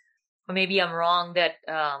commented, or maybe I'm wrong, that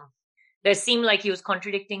that seemed like he was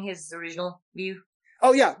contradicting his original view.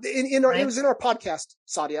 Oh yeah, it was in our podcast,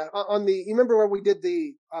 Sadia. You remember where we did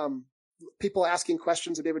the people asking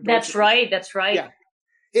questions of David Deutsch? That's right. Yeah,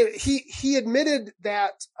 he admitted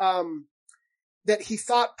that that he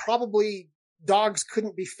thought probably dogs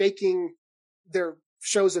couldn't be faking their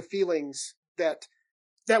shows of feelings. That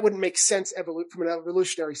wouldn't make sense from an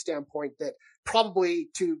evolutionary standpoint. That probably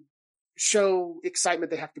to show excitement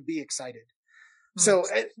they have to be excited. Mm-hmm. So.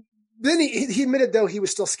 Then he admitted, though, he was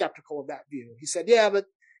still skeptical of that view. He said, yeah, but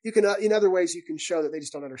you can, in other ways, you can show that they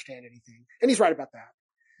just don't understand anything. And he's right about that.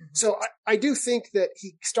 Mm-hmm. So I do think that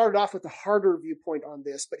he started off with a harder viewpoint on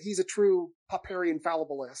this, but he's a true Popperian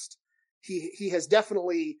fallibilist. He has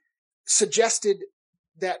definitely suggested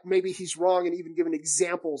that maybe he's wrong and even given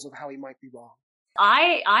examples of how he might be wrong.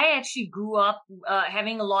 I actually grew up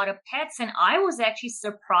having a lot of pets, and I was actually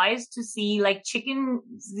surprised to see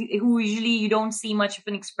chickens who usually you don't see much of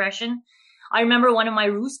an expression. I remember one of my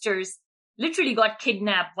roosters literally got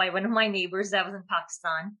kidnapped by one of my neighbors that was in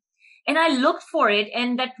Pakistan. And I looked for it,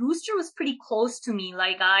 and that rooster was pretty close to me.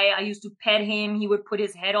 I used to pet him. He would put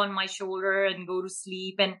his head on my shoulder and go to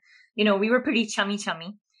sleep. And, we were pretty chummy.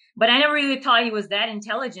 but I never really thought he was that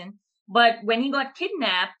intelligent. But when he got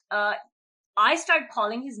kidnapped, I started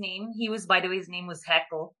calling his name. By the way, his name was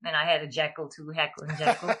Heckle, and I had a Jekyll too, Heckle and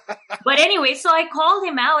Jekyll. But anyway, so I called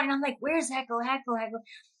him out, and I'm like, "Where's Heckle? Heckle, Heckle?"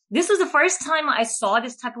 This was the first time I saw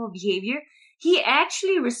this type of behavior. He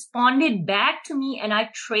actually responded back to me, and I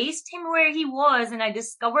traced him where he was, and I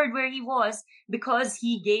discovered where he was because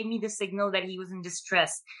he gave me the signal that he was in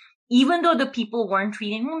distress. Even though the people weren't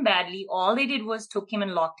treating him badly, all they did was took him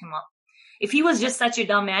and locked him up. If he was just such a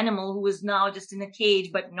dumb animal who was now just in a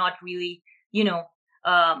cage, but not really, he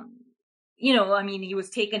was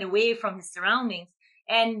taken away from his surroundings.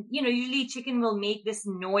 And, usually chicken will make this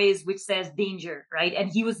noise which says danger, right?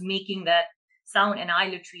 And he was making that sound, and I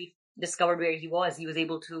literally discovered where he was. He was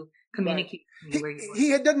able to communicate right. where he was. He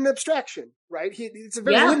had done an abstraction, right? It's a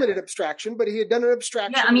very limited abstraction, but he had done an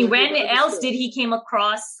abstraction. Yeah, I mean, when else did he came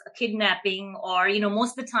across a kidnapping or,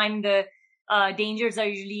 most of the time the dangers are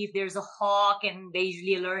usually if there's a hawk, and they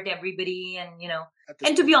usually alert everybody, and,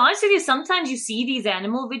 and to be honest with you, sometimes you see these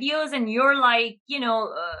animal videos and you're like,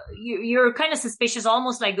 you're kind of suspicious,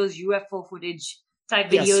 almost like those UFO footage type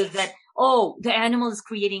videos that, oh, the animal is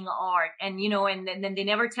creating art, and and then they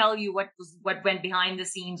never tell you what went behind the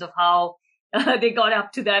scenes of how they got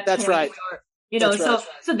up to that. That's point, right. Or,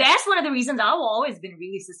 so that's one of the reasons I've always been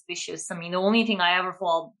really suspicious. I mean, the only thing I ever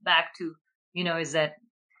fall back to, is that,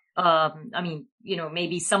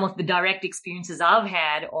 maybe some of the direct experiences I've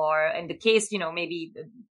had, or in the case, maybe,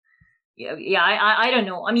 I don't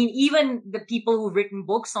know. I mean, even the people who've written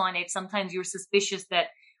books on it, sometimes you're suspicious that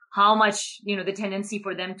how much, the tendency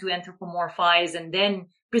for them to anthropomorphize and then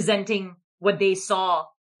presenting what they saw,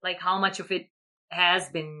 like how much of it has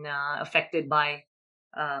been affected by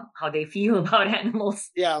how they feel about animals.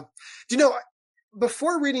 Yeah. Do you know,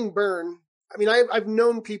 before reading Byrne, I mean, I've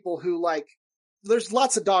known people who there's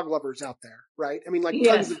lots of dog lovers out there, right? I mean,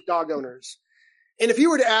 tons of dog owners. And if you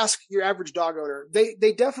were to ask your average dog owner,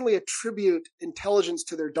 they definitely attribute intelligence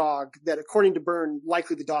to their dog that, according to Byrne,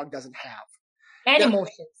 likely the dog doesn't have. And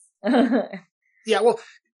emotions. Yeah, well,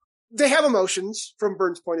 they have emotions from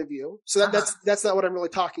Byrne's point of view. So that's not what I'm really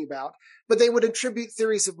talking about. But they would attribute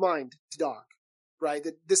theories of mind to dog, right?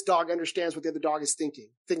 That this dog understands what the other dog is thinking,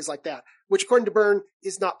 things like that, which according to Byrne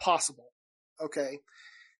is not possible. Okay.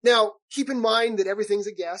 Now, keep in mind that everything's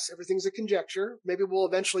a guess, everything's a conjecture. Maybe we'll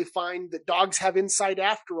eventually find that dogs have insight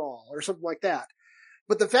after all, or something like that.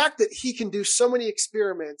 But the fact that he can do so many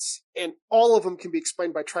experiments and all of them can be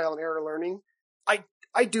explained by trial and error learning,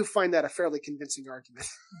 I do find that a fairly convincing argument.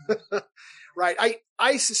 Right?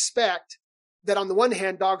 I suspect that on the one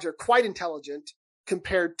hand, dogs are quite intelligent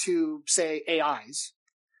compared to, say, AIs.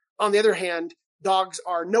 On the other hand, dogs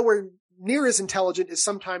are nowhere near as intelligent as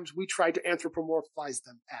sometimes we try to anthropomorphize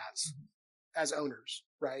them as owners,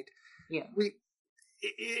 right? Yeah.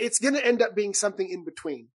 It's going to end up being something in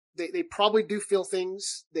between. They probably do feel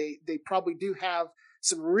things. They probably do have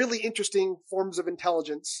some really interesting forms of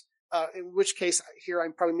intelligence, in which case here I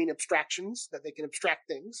probably mean abstractions, that they can abstract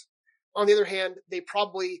things. On the other hand, they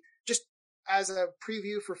probably, just as a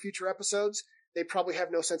preview for future episodes, they probably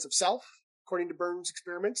have no sense of self. According to Byrne's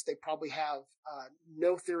experiments, they probably have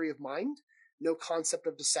no theory of mind, no concept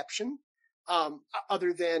of deception,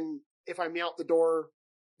 other than if I meow out the door,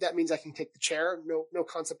 that means I can take the chair. No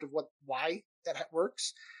concept of why that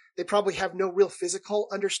works. They probably have no real physical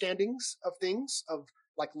understandings of things, of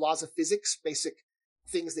like laws of physics, basic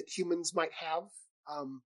things that humans might have,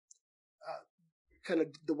 kind of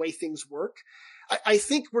the way things work. I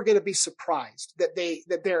think we're going to be surprised that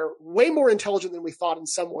they're way more intelligent than we thought in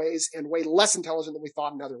some ways and way less intelligent than we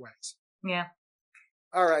thought in other ways. Yeah.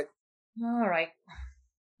 All right.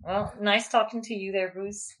 Well, nice talking to you there,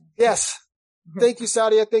 Bruce. Yes. Thank you,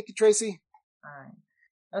 Sadia. Thank you, Tracy. All right.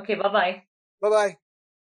 Okay. Bye-bye. Bye-bye.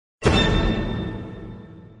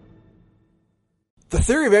 The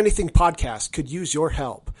Theory of Anything podcast could use your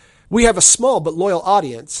help. We have a small but loyal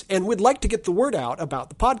audience, and we'd like to get the word out about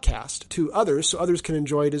the podcast to others so others can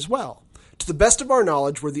enjoy it as well. To the best of our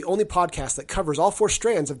knowledge, we're the only podcast that covers all four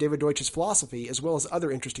strands of David Deutsch's philosophy, as well as other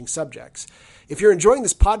interesting subjects. If you're enjoying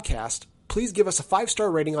this podcast, please give us a 5-star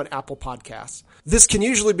rating on Apple Podcasts. This can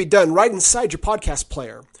usually be done right inside your podcast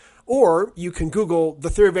player, or you can Google the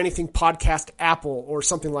Theory of Anything podcast Apple or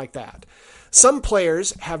something like that. Some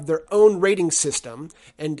players have their own rating system,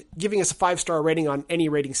 and giving us a 5-star rating on any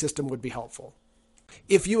rating system would be helpful.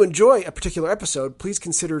 If you enjoy a particular episode, please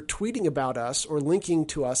consider tweeting about us or linking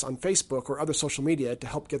to us on Facebook or other social media to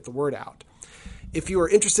help get the word out. If you are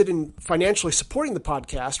interested in financially supporting the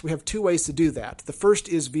podcast, we have 2 ways to do that. The first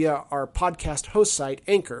is via our podcast host site,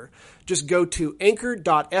 Anchor. Just go to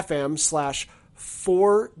anchor.fm/4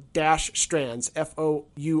 4-strands,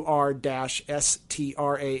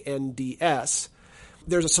 FOUR-STRANDS,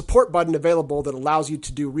 there's a support button available that allows you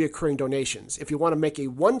to do reoccurring donations. If you want to make a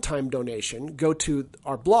one-time donation, go to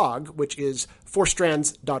our blog, which is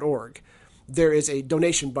 4strands.org. There is a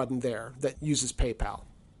donation button there that uses PayPal.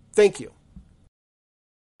 Thank you.